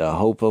 the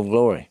hope of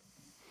glory.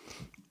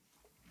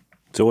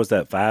 So what's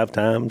that, 5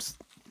 times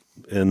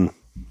in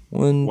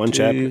one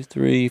chapter? 1, 2,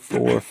 3,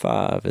 4,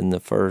 5 in the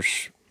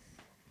first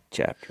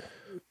chapter.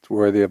 It's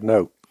worthy of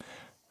note.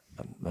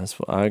 That's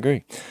what I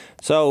agree.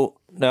 So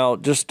now,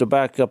 just to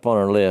back up on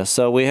our list,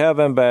 so we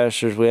have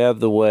ambassadors, we have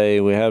the way,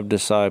 we have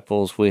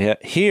disciples, we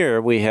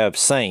have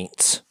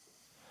saints,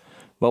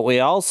 but we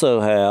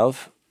also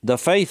have the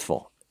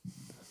faithful.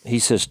 He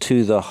says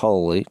to the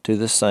holy, to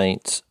the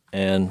saints,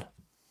 and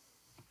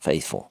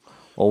faithful.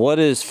 Well, what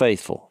is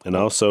faithful? And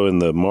also in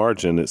the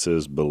margin it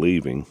says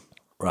believing.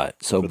 Right.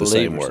 So the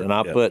same believers, word, and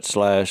I yeah. put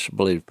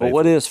 /believe. But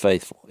what is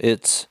faithful?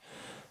 It's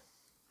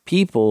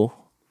people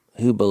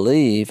who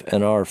believe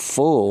and are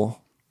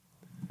full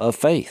of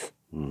faith.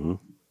 Mm-hmm.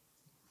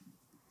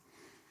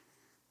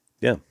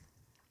 Yeah.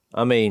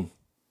 I mean,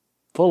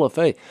 full of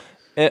faith.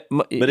 But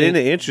isn't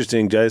it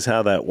interesting, Jace,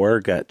 how that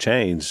word got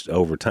changed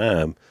over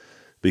time?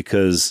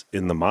 Because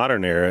in the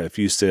modern era, if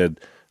you said,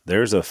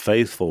 there's a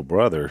faithful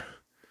brother,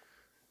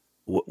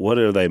 what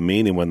are they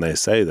meaning when they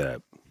say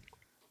that?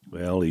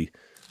 Well, he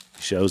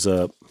shows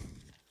up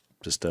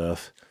to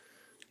stuff.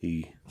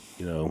 He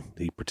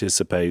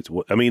participates.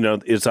 I mean,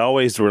 it's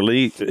always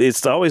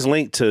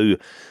linked to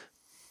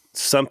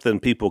something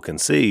people can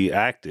see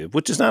active,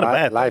 which is not a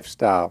bad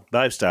lifestyle,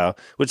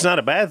 which is not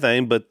a bad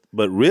thing. But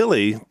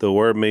really, the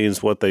word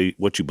means what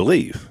you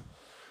believe,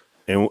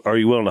 and are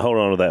you willing to hold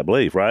on to that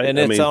belief, right? And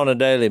it's on a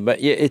daily, but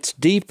yeah, it's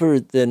deeper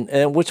than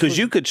because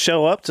you could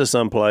show up to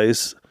some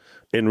place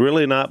and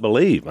really not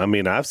believe. I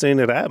mean, I've seen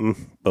it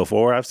happen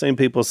before. I've seen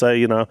people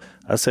say,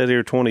 I sat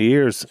here 20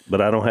 years,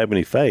 but I don't have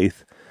any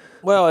faith.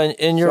 Well,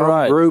 and you're Some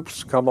right.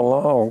 groups come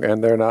along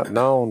and they're not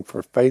known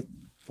for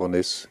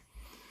faithfulness,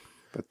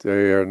 but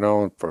they are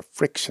known for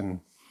friction.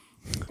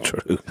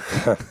 True.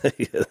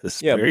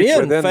 Yeah, being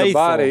within faithful. the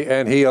body,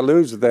 and he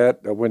alludes to that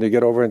when you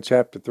get over in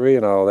chapter 3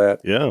 and all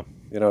that. Yeah.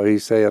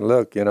 He's saying,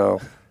 look,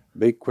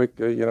 be quick,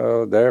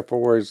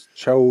 therefore as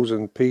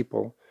chosen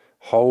people,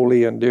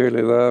 holy and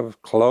dearly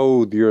loved,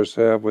 clothe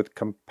yourself with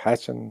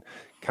compassion,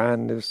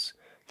 kindness,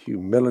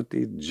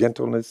 humility,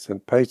 gentleness,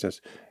 and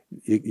patience.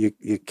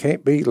 You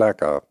can't be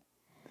like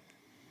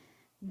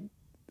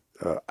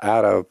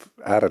out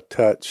of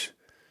touch,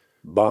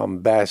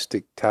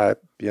 bombastic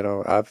type.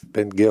 I've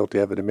been guilty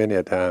of it many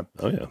a time.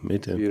 Oh yeah, me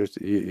too.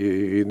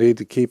 You need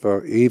to keep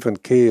an even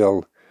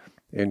keel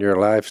in your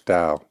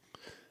lifestyle.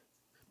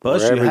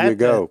 Plus, wherever you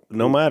go,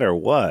 no matter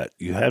what,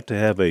 you have to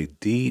have a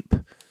deep,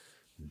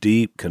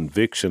 deep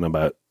conviction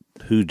about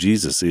who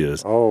Jesus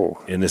is. Oh.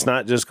 And it's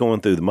not just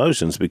going through the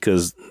motions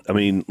because,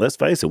 let's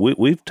face it,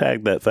 we've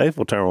tagged that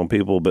faithful term on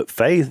people, but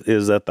faith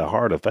is at the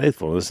heart of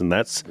faithfulness, and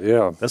that's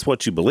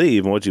what you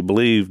believe, and what you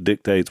believe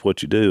dictates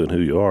what you do and who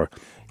you are.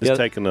 Let's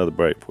take another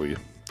break before you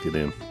get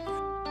in.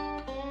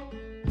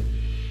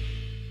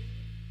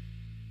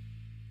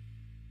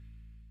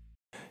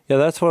 Yeah,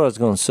 that's what I was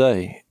going to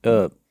say.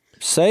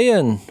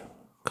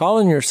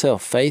 Calling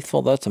yourself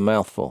faithful, that's a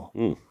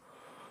mouthful.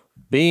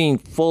 Being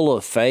full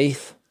of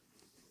faith,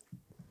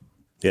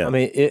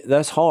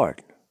 that's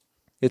hard.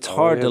 It's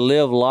hard to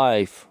live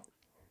life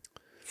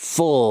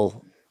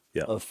full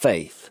of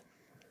faith.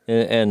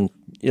 And,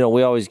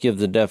 we always give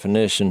the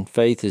definition,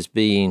 faith is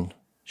being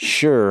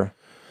sure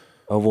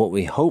of what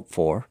we hope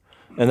for.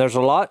 And there's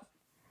a lot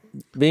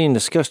being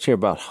discussed here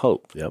about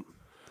hope. Yep.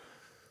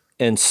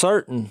 And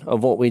certain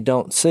of what we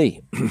don't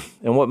see.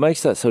 And what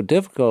makes that so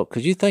difficult,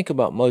 because you think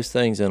about most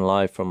things in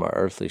life from an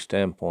earthly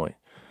standpoint,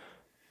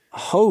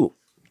 hope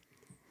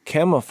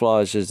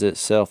camouflages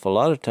itself a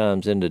lot of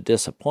times into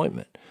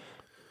disappointment.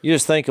 You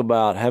just think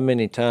about how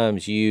many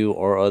times you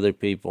or other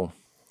people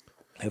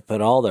have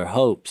put all their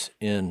hopes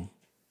in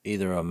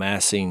either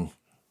amassing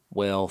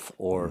wealth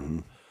or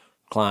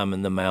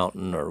climbing the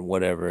mountain or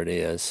whatever it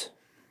is.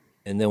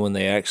 And then when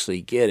they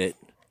actually get it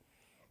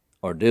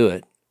or do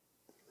it,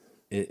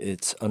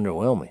 it's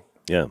underwhelming.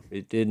 Yeah.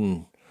 It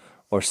didn't,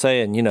 or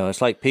saying,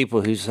 it's like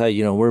people who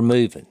say, we're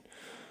moving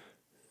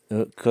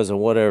because of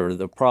whatever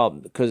the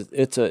problem, because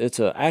it's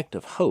an act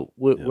of hope.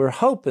 We're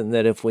hoping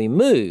that if we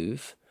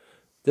move,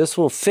 this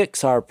will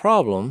fix our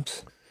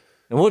problems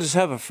and we'll just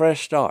have a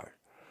fresh start.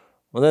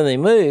 Well, then they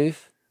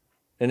move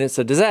and it's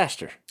a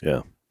disaster.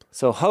 Yeah.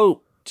 So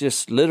hope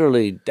just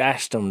literally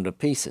dashed them to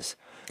pieces.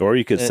 Or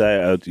you could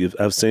say,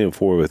 I've seen it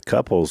before with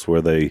couples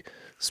where they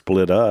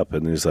split up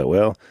and he's like,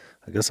 well,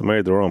 I guess I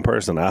married the wrong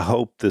person. I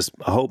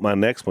hope my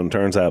next one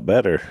turns out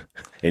better.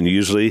 And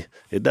usually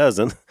it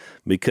doesn't,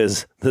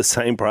 because the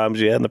same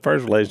problems you had in the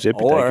first relationship,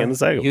 you take in the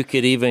second. You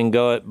could even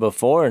go it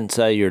before and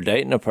say you're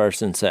dating a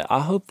person and say, I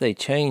hope they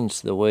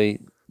change the way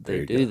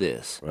they do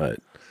this. Right.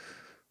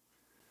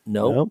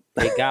 Nope.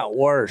 It got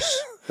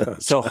worse.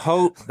 So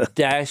hope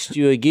dashed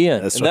you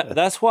again.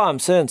 That's why I'm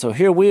saying, so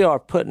here we are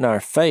putting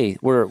our faith.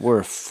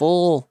 We're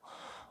full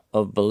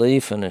of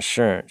belief and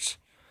assurance.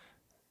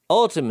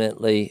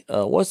 Ultimately,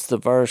 what's the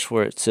verse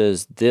where it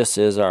says, this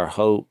is our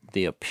hope,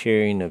 the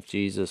appearing of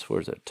Jesus?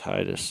 Where's it?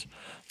 Titus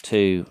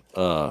 2,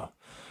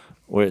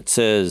 where it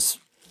says,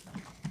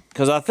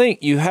 because I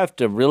think you have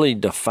to really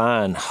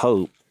define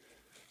hope.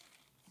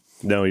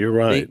 No, you're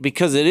right.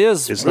 Because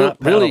it's not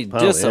really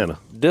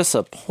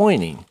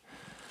disappointing.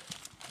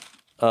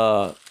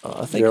 I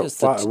think it's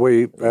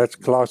that's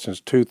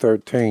Colossians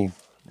 2:13.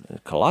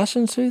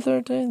 Colossians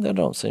 2:13? That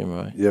don't seem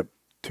right. Yep,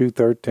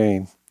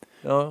 2:13.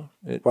 No,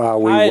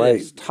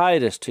 Titus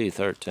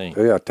 2:13.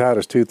 Yeah,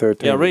 Titus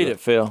 2:13. Yeah, read it,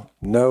 Phil.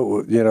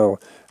 No,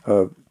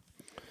 the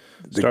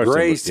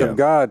grace of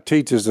God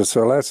teaches us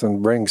a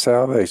lesson, brings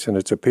salvation.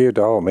 It's appeared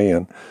to all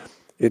men.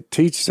 It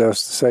teaches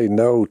us to say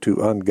no to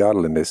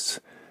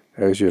ungodliness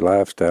as your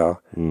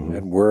lifestyle,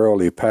 and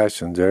worldly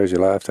passions as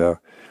your lifestyle.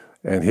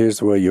 And here's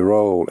the way you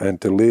roll,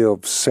 and to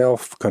live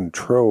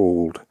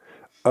self-controlled,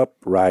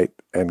 upright,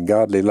 and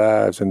godly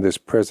lives in this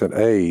present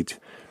age,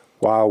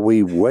 while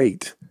we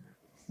wait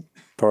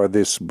for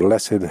this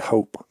blessed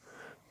hope,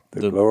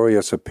 the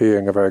glorious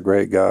appearing of our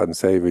great God and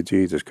Savior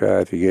Jesus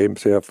Christ. He gave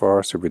himself for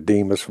us to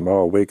redeem us from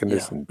all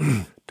wickedness and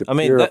to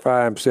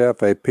purify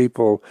himself a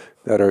people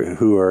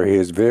who are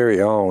his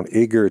very own,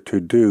 eager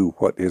to do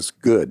what is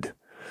good.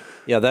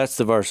 Yeah, that's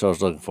the verse I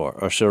was looking for.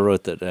 I should have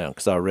wrote that down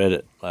because I read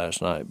it last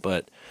night.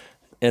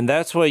 And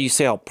that's where you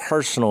see how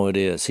personal it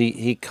is.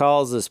 He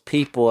calls us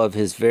people of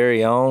his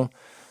very own.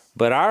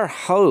 But our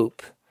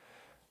hope,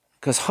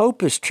 because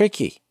hope is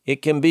tricky.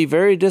 It can be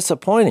very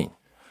disappointing.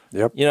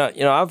 Yep. You know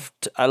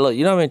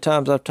how many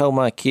times I've told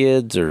my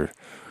kids or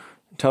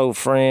told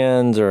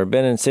friends or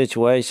been in a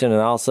situation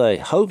and I'll say,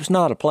 hope's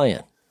not a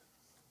plan.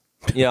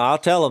 I'll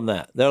tell them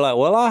that. They're like,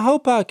 well, I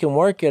hope I can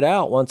work it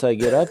out once I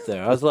get up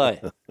there. I was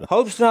like,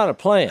 hope's not a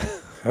plan.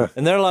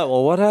 And they're like,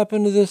 well, what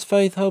happened to this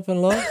faith, hope,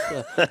 and love?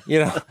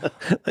 They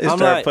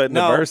start putting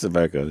the verse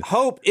back on it.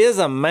 Hope is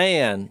a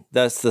man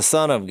that's the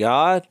Son of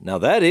God. Now,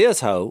 that is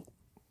hope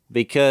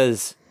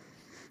because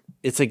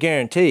it's a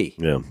guarantee.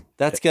 Yeah.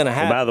 That's going to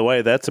happen. And by the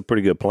way, that's a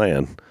pretty good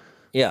plan.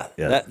 Yeah.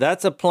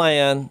 That's a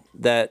plan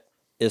that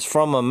is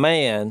from a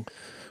man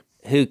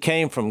who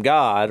came from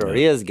God or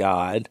is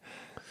God,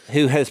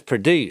 who has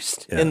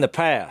produced in the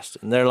past.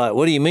 And they're like,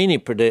 what do you mean he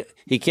produced?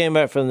 He came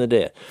back from the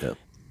dead. Yeah.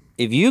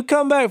 If you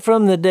come back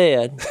from the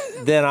dead,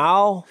 then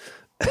I'll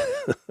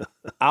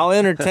I'll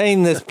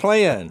entertain this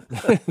plan.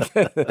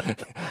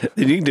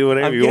 You can do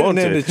whatever I'm you want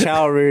getting to. into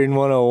child rearing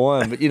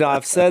 101, but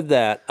I've said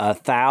that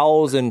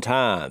 1,000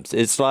 times.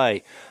 It's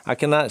like I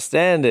cannot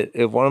stand it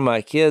if one of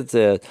my kids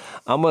says,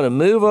 "I'm going to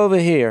move over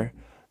here,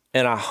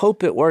 and I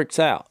hope it works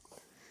out."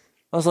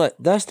 I was like,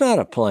 "That's not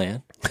a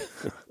plan.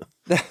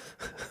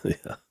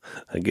 Yeah,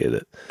 I get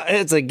it.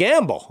 It's a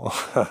gamble."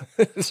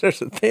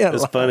 There's a thin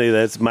It's line. funny.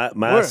 That's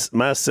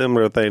my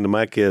similar thing to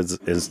my kids,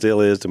 and still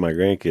is to my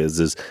grandkids.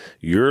 Is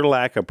your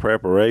lack of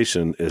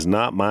preparation is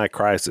not my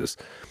crisis.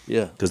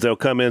 Yeah. Because they'll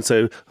come in and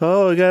say,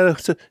 "Oh, I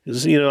got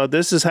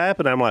this has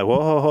happened." I'm like,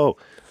 "Whoa, ho, ho!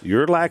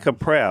 Your lack of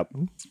prep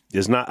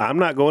is not. I'm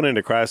not going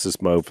into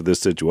crisis mode for this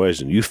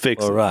situation. You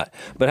fix All it." right.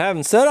 But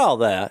having said all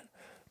that,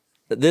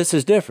 this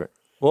is different.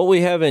 What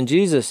we have in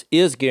Jesus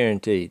is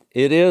guaranteed.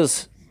 It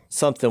is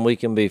something we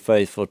can be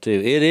faithful to.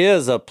 It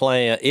is a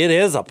plan. It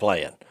is a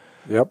plan.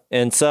 Yep.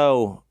 And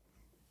so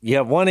you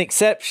have one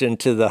exception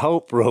to the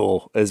hope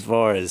rule as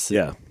far as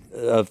Yeah.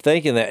 of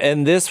thinking that.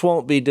 And this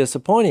won't be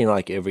disappointing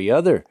like every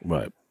other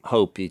Right.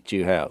 hope that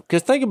you have.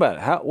 Because think about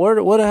it.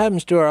 What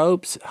happens to our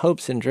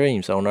hopes and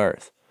dreams on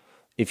earth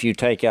if you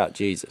take out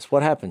Jesus?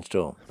 What happens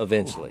to them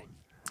eventually?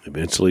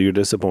 Eventually, you're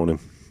disappointed.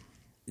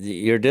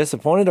 You're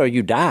disappointed or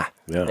you die.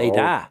 Yeah. They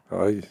die.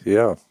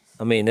 Yeah.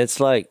 I mean, it's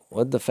like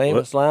what the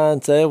famous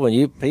line said: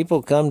 when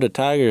people come to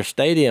Tiger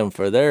Stadium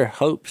for their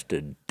hopes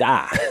to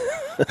die.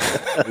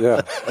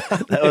 Yeah.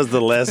 That was the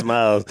Les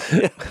Miles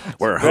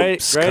where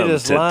hopes come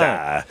Greatest to line.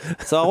 die.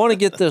 So I want to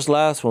get this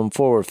last one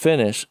before we're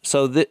finished.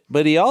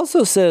 But he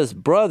also says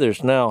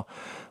brothers. Now,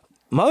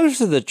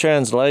 most of the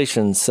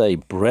translations say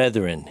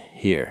brethren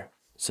here.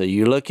 So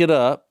you look it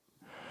up.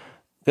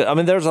 I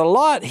mean, there's a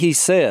lot he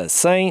says.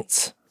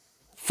 Saints,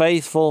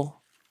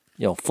 faithful,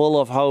 full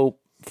of hope,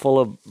 full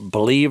of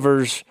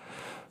believers.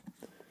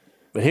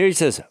 But here he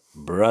says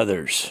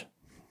brothers.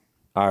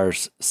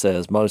 Most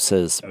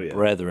says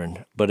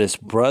brethren, but it's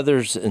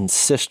brothers and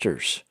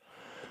sisters.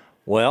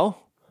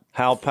 Well,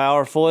 how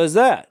powerful is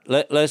that?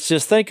 Let's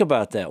just think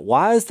about that.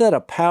 Why is that a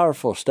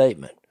powerful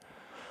statement?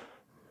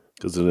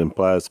 Because it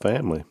implies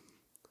family.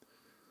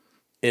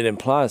 It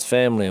implies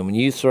family. And when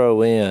you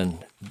throw in,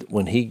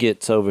 when he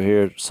gets over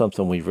here,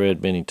 something we've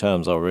read many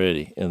times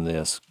already in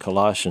this,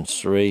 Colossians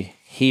 3,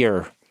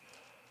 here,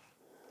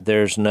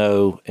 there's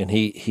no, and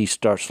he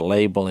starts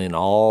labeling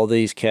all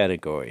these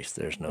categories.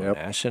 There's no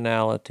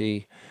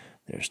nationality.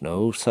 There's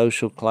no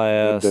social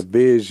class. The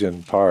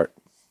division part.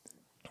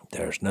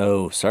 There's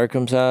no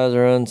circumcised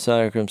or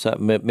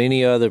uncircumcised.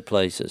 Many other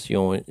places,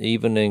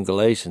 even in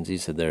Galatians, he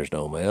said there's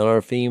no male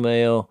or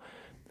female.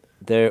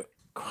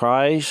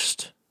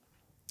 Christ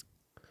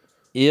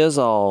is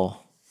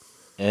all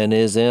and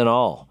is in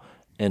all.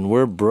 And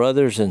we're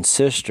brothers and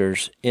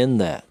sisters in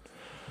that.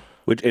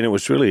 And it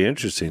was really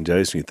interesting,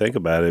 Jason, you think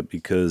about it,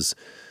 because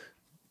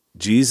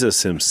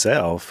Jesus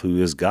himself, who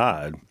is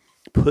God,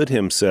 put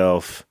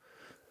himself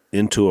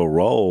into a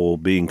role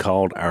being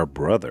called our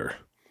brother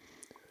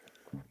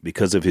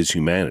because of his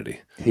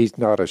humanity. He's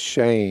not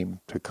ashamed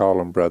to call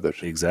them brothers.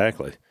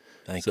 Exactly.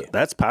 Thank you.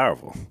 That's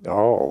powerful.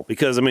 Oh,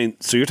 Because,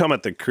 so you're talking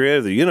about the creator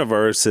of the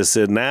universe has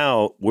said,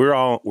 now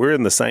we're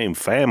in the same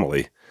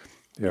family.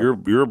 Yeah.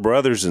 You're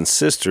brothers and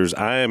sisters.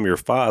 I am your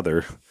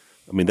father.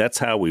 That's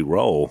how we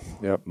roll.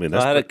 Yep. That's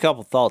I had a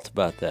couple thoughts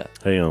about that.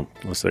 hang on.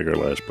 Let's take our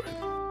last break.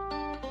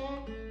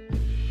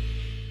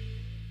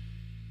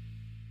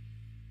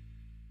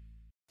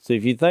 So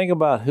if you think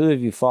about who have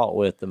you fought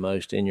with the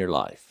most in your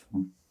life,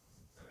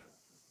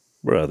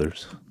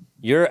 Brothers.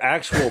 your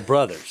actual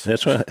brothers.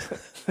 That's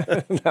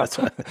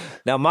right.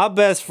 Now, my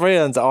best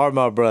friends are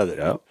my brothers.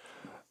 Yep.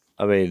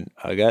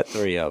 I got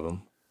 3 of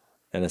them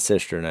and a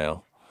sister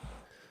now.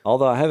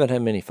 Although I haven't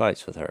had many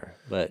fights with her,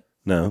 but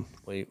No.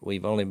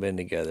 we've only been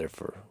together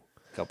for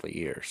a couple of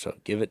years, so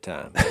give it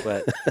time.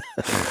 But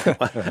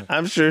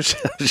I'm sure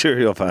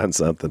you'll find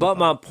something. but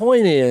my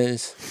point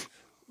is,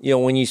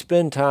 when you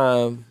spend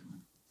time,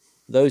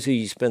 those who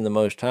you spend the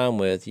most time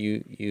with,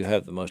 you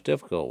have the most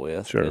difficult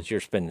with. Sure. Because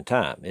you're spending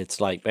time. It's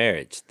like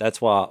marriage. That's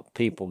why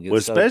people get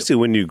especially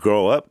when you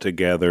grow up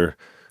together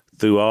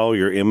through all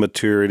your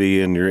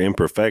immaturity and your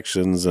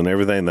imperfections and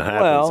everything that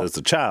happens as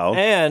a child.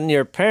 And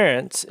your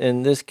parents,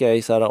 in this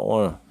case, I don't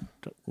want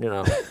to,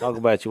 talk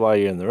about you while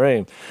you're in the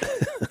room.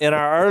 In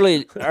our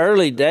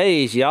early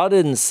days, y'all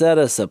didn't set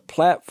us a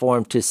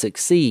platform to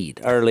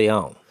succeed early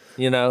on.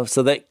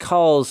 So that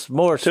caused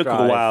more Took strife.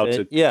 a while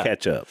to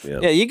catch up.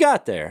 Yeah, you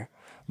got there.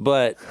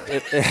 But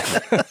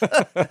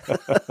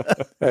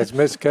as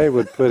Miss Kay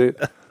would put it,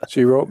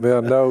 she wrote me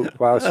a note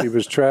while she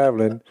was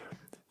traveling.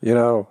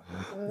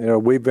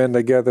 We've been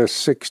together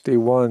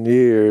 61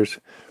 years,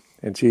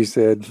 and she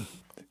said,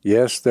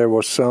 yes, there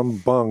was some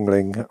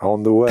bungling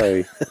on the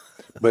way,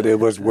 but it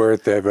was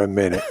worth every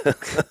minute.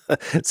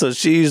 So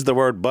she used the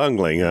word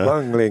bungling, huh?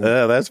 Bungling.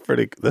 That's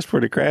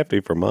pretty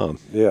crafty for Mom.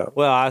 Yeah.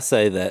 well, I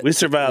say that We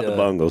survived the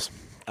bungles.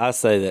 I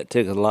say that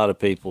too, 'cause a lot of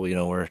people,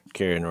 we're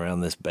carrying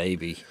around this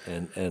baby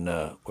and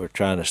we're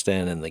trying to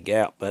stand in the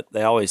gap. But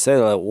they always say,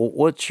 like, well,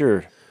 what's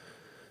your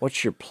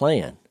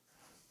plan?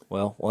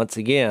 Well, once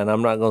again,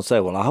 I'm not going to say,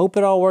 well, I hope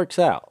it all works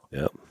out.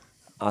 Yep.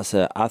 I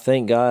said, I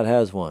think God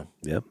has one.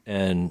 Yep.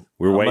 And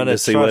We're waiting to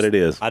see what it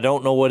is. I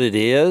don't know what it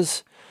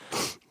is,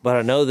 but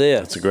I know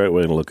this. That's a great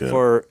way to look at it.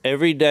 For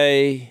every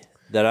day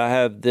that I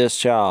have this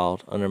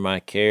child under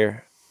my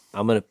care,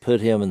 I'm going to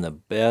put him in the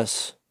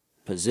best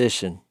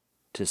position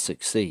to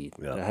succeed,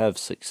 to have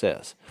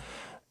success.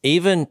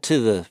 Even to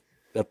the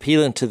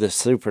appealing to the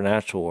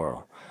supernatural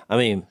world. I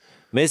mean,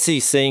 Missy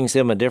sings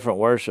him a different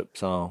worship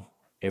song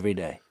every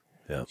day.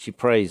 Yeah. She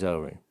prays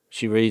over him.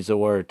 She reads the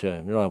word to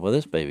him. You're like, well,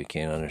 this baby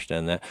can't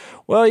understand that.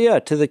 Well, yeah,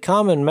 to the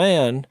common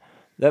man,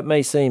 that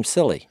may seem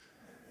silly.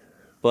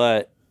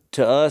 But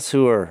to us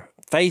who are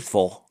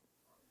faithful,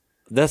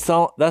 that's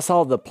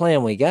all the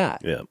plan we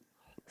got. Yeah.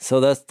 So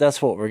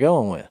that's what we're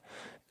going with.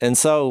 And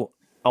so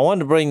I wanted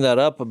to bring that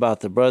up about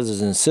the brothers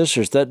and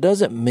sisters. That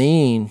doesn't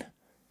mean,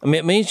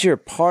 it means you're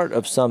part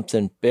of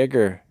something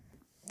bigger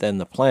than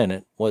the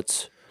planet,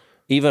 what's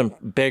even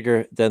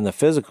bigger than the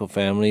physical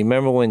family.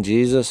 Remember when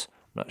Jesus,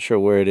 I'm not sure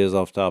where it is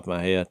off the top of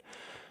my head,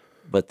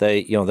 but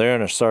they're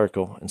in a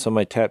circle and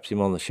somebody taps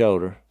him on the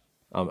shoulder.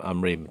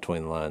 I'm reading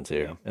between the lines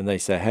here. Yeah. And they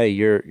say, hey,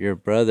 your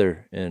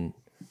brother and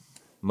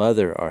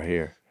mother are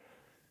here.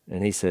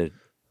 And he said,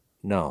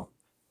 no,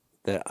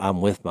 that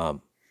I'm with my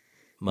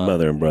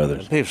mother and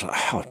brothers. And people say,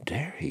 how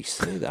dare he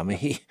say that? I mean,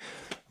 he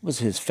was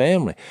his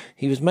family.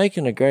 He was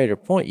making a greater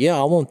point. Yeah,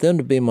 I want them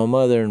to be my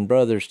mother and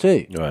brothers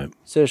too. Right.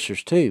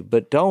 Sisters too.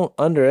 But don't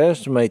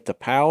underestimate the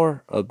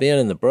power of being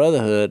in the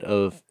brotherhood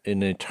of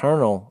an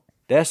eternal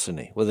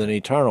destiny with an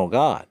eternal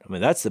God. I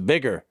mean, that's the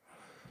bigger,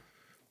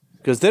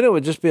 because then it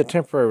would just be a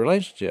temporary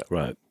relationship.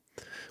 Right.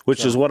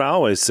 Which is what I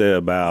always say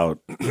about,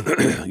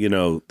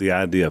 the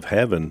idea of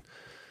heaven.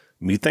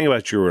 I mean, you think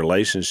about your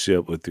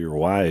relationship with your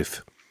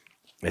wife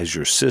as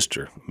your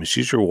sister. I mean,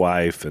 she's your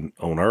wife, and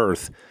on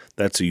earth,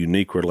 that's a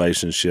unique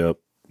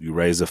relationship. You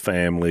raise a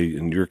family.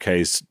 In your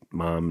case,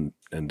 mom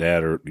and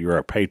dad you're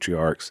our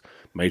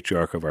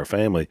matriarch of our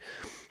family.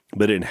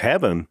 But in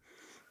heaven,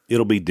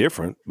 it'll be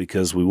different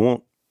because we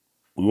won't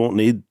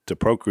need to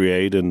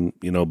procreate and,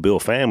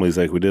 build families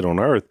like we did on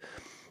earth.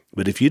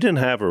 But if you didn't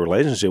have a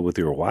relationship with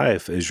your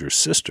wife as your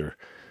sister,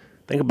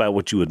 think about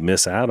what you would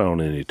miss out on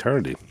in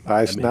eternity.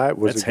 Last night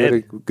was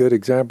a good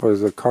example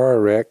of a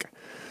car wreck.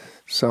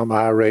 Some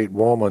irate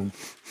woman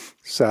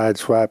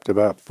sideswiped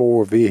about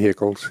 4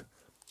 vehicles.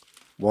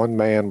 One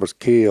man was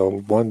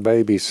killed, one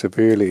baby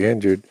severely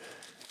injured.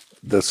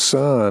 The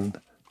son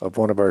of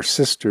one of our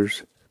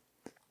sisters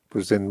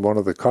was in one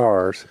of the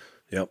cars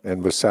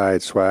and was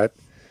sideswiped.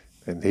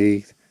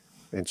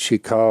 And she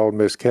called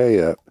Miss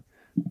Kay up,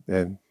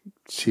 and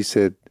she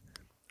said,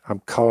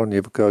 I'm calling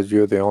you because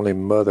you're the only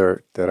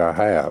mother that I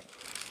have.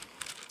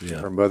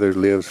 Yeah. Her mother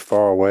lives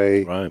far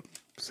away. Right.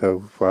 So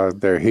while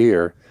they're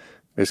here,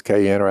 Miss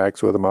Kay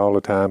interacts with him all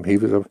the time.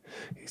 He's a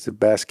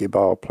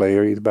basketball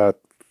player. He's about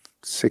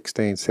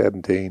 16,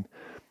 17.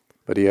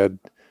 But he had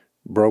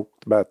broke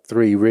about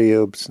 3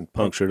 ribs and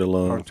punctured a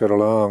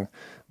lung.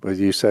 But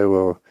you say,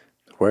 well,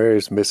 where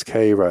is Miss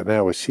Kay right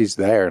now? Well, she's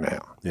there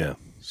now. Yeah.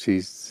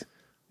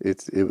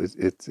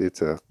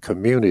 It's a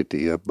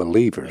community of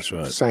believers,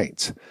 right.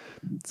 Saints.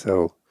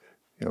 So,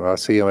 I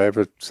see them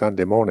every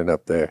Sunday morning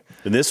up there.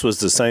 And this was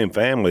the same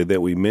family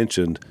that we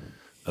mentioned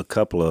a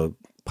couple of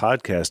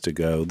podcasts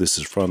ago. This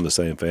is from the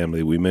same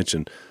family we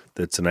mentioned.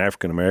 That's an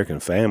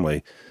African-American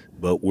family,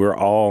 but we're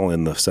all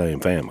in the same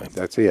family.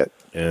 That's it.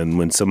 And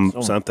when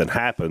something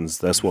happens,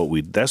 that's what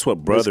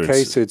brothers. Miss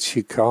Kay said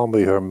she called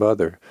me her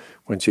mother.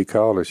 When she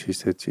called her, she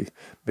said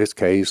Miss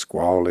Kay's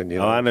squalling.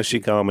 Oh, I know she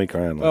called me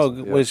crying.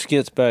 Which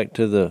gets back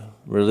to the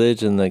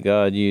religion that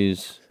God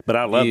used. But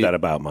I love that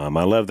about Mom.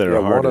 I love that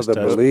her heart is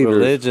touched.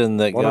 Religion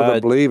that one of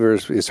the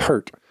believers is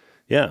hurt.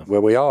 Yeah.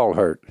 Well, we all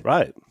hurt.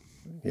 Right.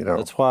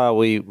 That's why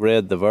we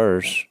read the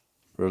verse,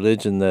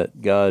 religion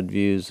that God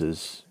views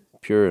as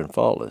pure and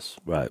faultless.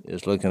 Right.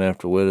 Is looking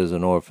after widows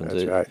and orphans.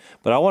 That's right.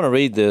 But I want to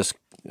read this.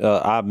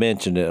 I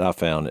mentioned it. I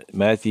found it.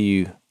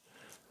 Matthew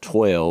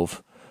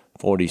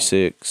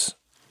 12:46.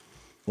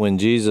 When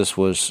Jesus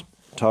was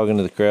talking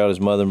to the crowd,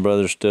 his mother and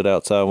brother stood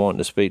outside wanting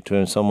to speak to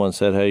him. Someone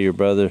said, hey, your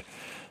brother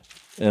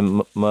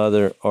and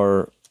mother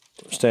are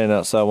standing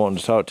outside wanting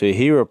to talk to you.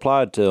 He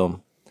replied to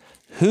them,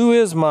 who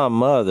is my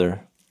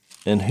mother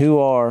and who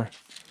are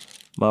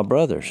my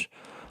brothers?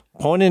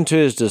 Pointing to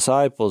his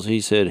disciples, he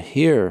said,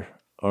 here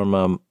are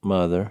my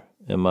mother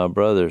and my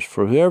brothers.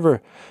 For whoever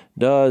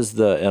does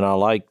this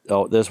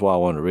is why I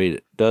want to read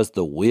it, does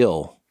the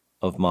will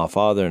of my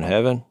Father in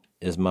heaven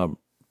is my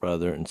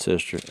brother and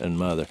sister and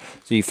mother.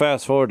 So you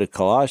fast forward to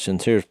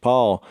Colossians, here's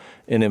Paul,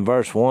 and in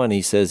verse 1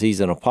 he says he's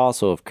an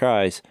apostle of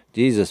Christ,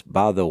 Jesus,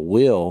 by the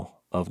will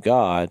of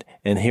God,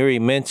 and here he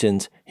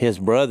mentions his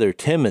brother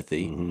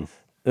Timothy.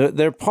 Mm-hmm.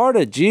 They're part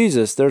of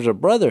Jesus. There's a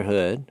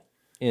brotherhood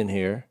in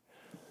here.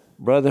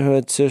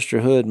 Brotherhood,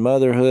 sisterhood,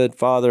 motherhood,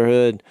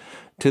 fatherhood,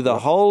 to the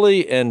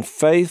holy and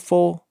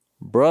faithful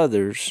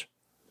brothers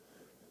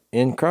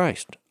in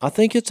Christ. I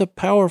think it's a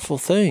powerful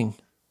thing.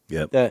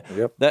 Yep.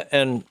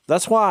 And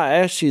that's why I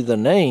asked you the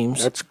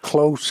names. That's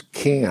close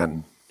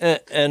kin.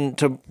 And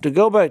to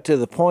go back to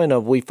the point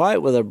of we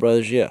fight with our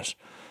brothers, yes.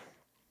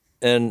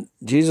 And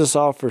Jesus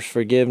offers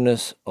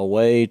forgiveness, a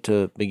way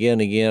to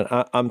begin again.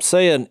 I'm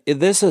saying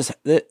this is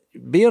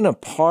being a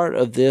part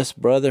of this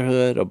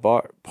brotherhood, a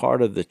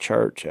part of the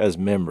church as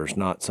members,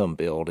 not some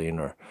building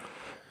or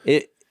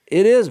it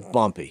is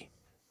bumpy.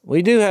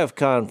 We do have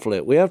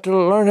conflict. We have to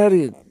learn how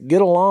to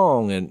get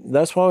along, and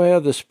that's why we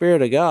have the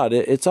Spirit of God.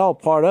 It's all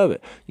part of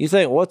it. You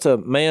think, what's a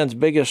man's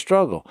biggest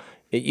struggle?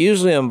 It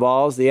usually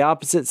involves the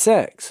opposite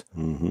sex.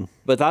 Mm-hmm.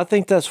 But I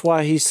think that's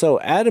why he's so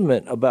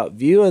adamant about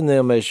viewing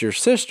them as your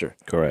sister.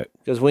 Correct.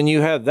 Because when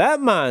you have that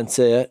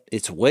mindset,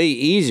 it's way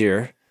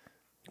easier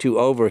to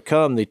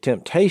overcome the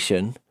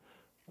temptation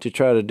to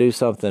try to do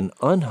something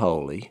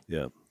unholy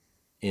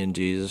in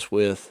Jesus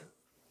with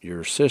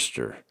your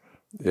sister.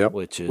 Yep.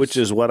 Which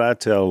is what I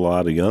tell a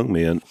lot of young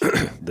men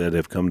that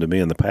have come to me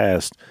in the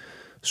past,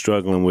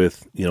 struggling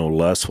with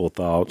lustful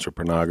thoughts or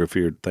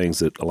pornography or things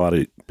that a lot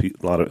of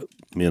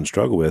men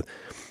struggle with,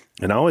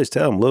 and I always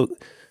tell them, look,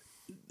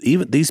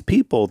 even these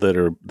people that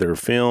are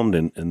filmed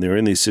and they're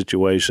in these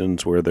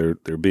situations where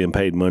they're being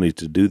paid money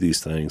to do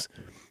these things,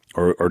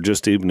 or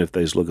just even if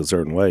they just look a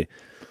certain way,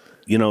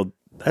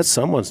 that's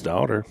someone's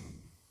daughter,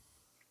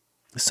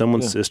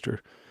 someone's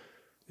sister,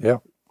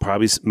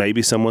 probably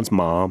maybe someone's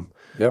mom.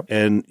 Yep.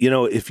 And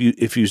if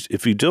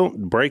you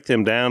don't break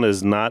them down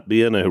as not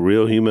being a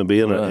real human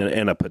being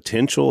and a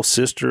potential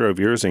sister of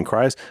yours in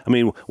Christ, I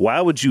mean,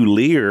 why would you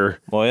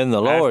leer? Well, in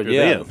the Lord,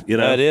 them,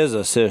 that is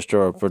a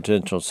sister or a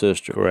potential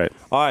sister. Correct.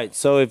 All right.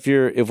 So if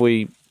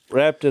we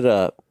wrapped it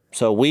up,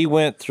 so we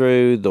went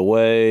through the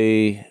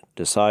way,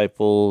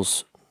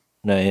 disciples,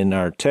 now in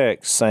our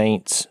text,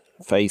 saints,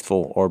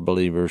 faithful or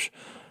believers,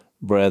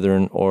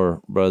 brethren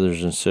or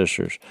brothers and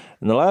sisters,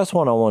 and the last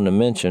one I wanted to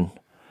mention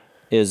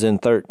is in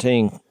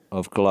 13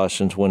 of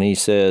Colossians when he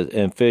says,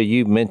 and Phil,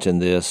 you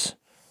mentioned this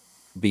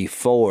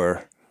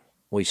before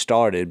we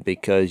started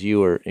because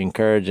you were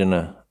encouraging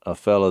a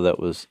fellow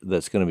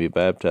that's going to be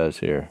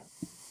baptized here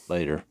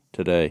later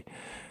today.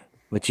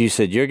 But you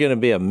said you're going to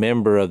be a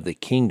member of the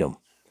kingdom.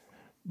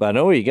 But I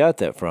know where you got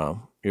that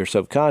from. Your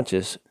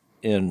subconscious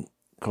in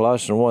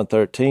Colossians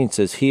 1:13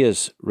 says he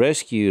has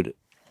rescued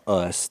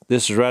us.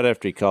 This is right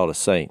after he called us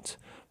saints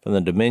from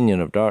the dominion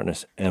of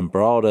darkness and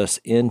brought us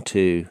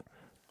into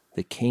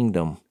the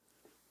kingdom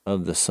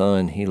of the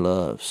Son he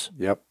loves.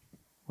 Yep.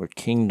 We're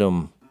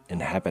kingdom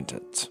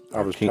inhabitants. I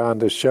was trying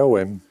to show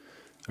him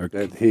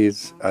that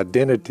his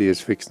identity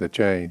is fixing to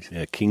change.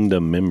 Yeah,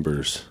 kingdom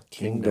members.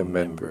 Kingdom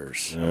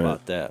members. How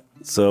about that?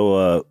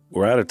 So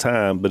we're out of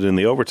time, but in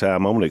the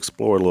overtime, I'm going to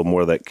explore a little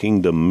more of that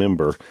kingdom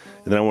member.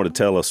 And then I want to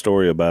tell a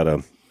story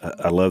about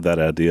I love that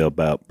idea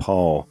about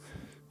Paul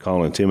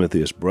calling Timothy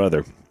his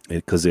brother,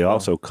 because he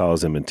also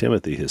calls him in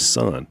Timothy his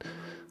son,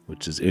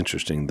 which is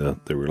interesting, the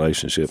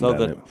relationship.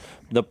 So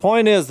the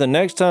point is, the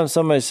next time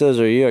somebody says,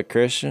 are you a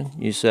Christian?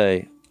 You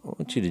say, I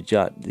want you to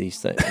jot these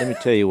things. Let me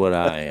tell you what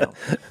I am.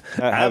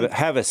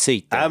 Have a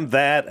seat there. I'm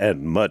that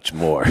and much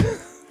more.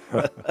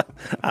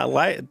 I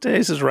like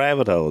Jason's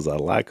rabbit holes. I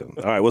like them.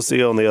 All right, we'll see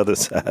you on the other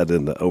side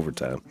in the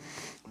overtime.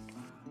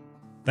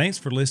 Thanks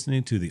for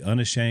listening to the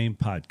Unashamed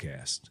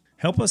Podcast.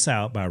 Help us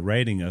out by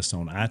rating us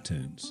on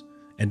iTunes.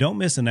 And don't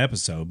miss an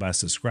episode by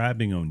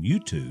subscribing on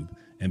YouTube,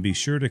 and be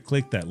sure to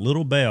click that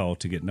little bell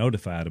to get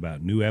notified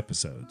about new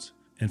episodes.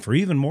 And for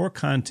even more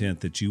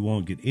content that you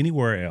won't get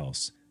anywhere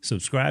else,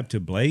 subscribe to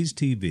Blaze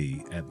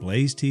TV at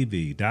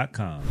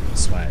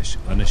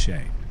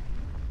blazetv.com/unashamed.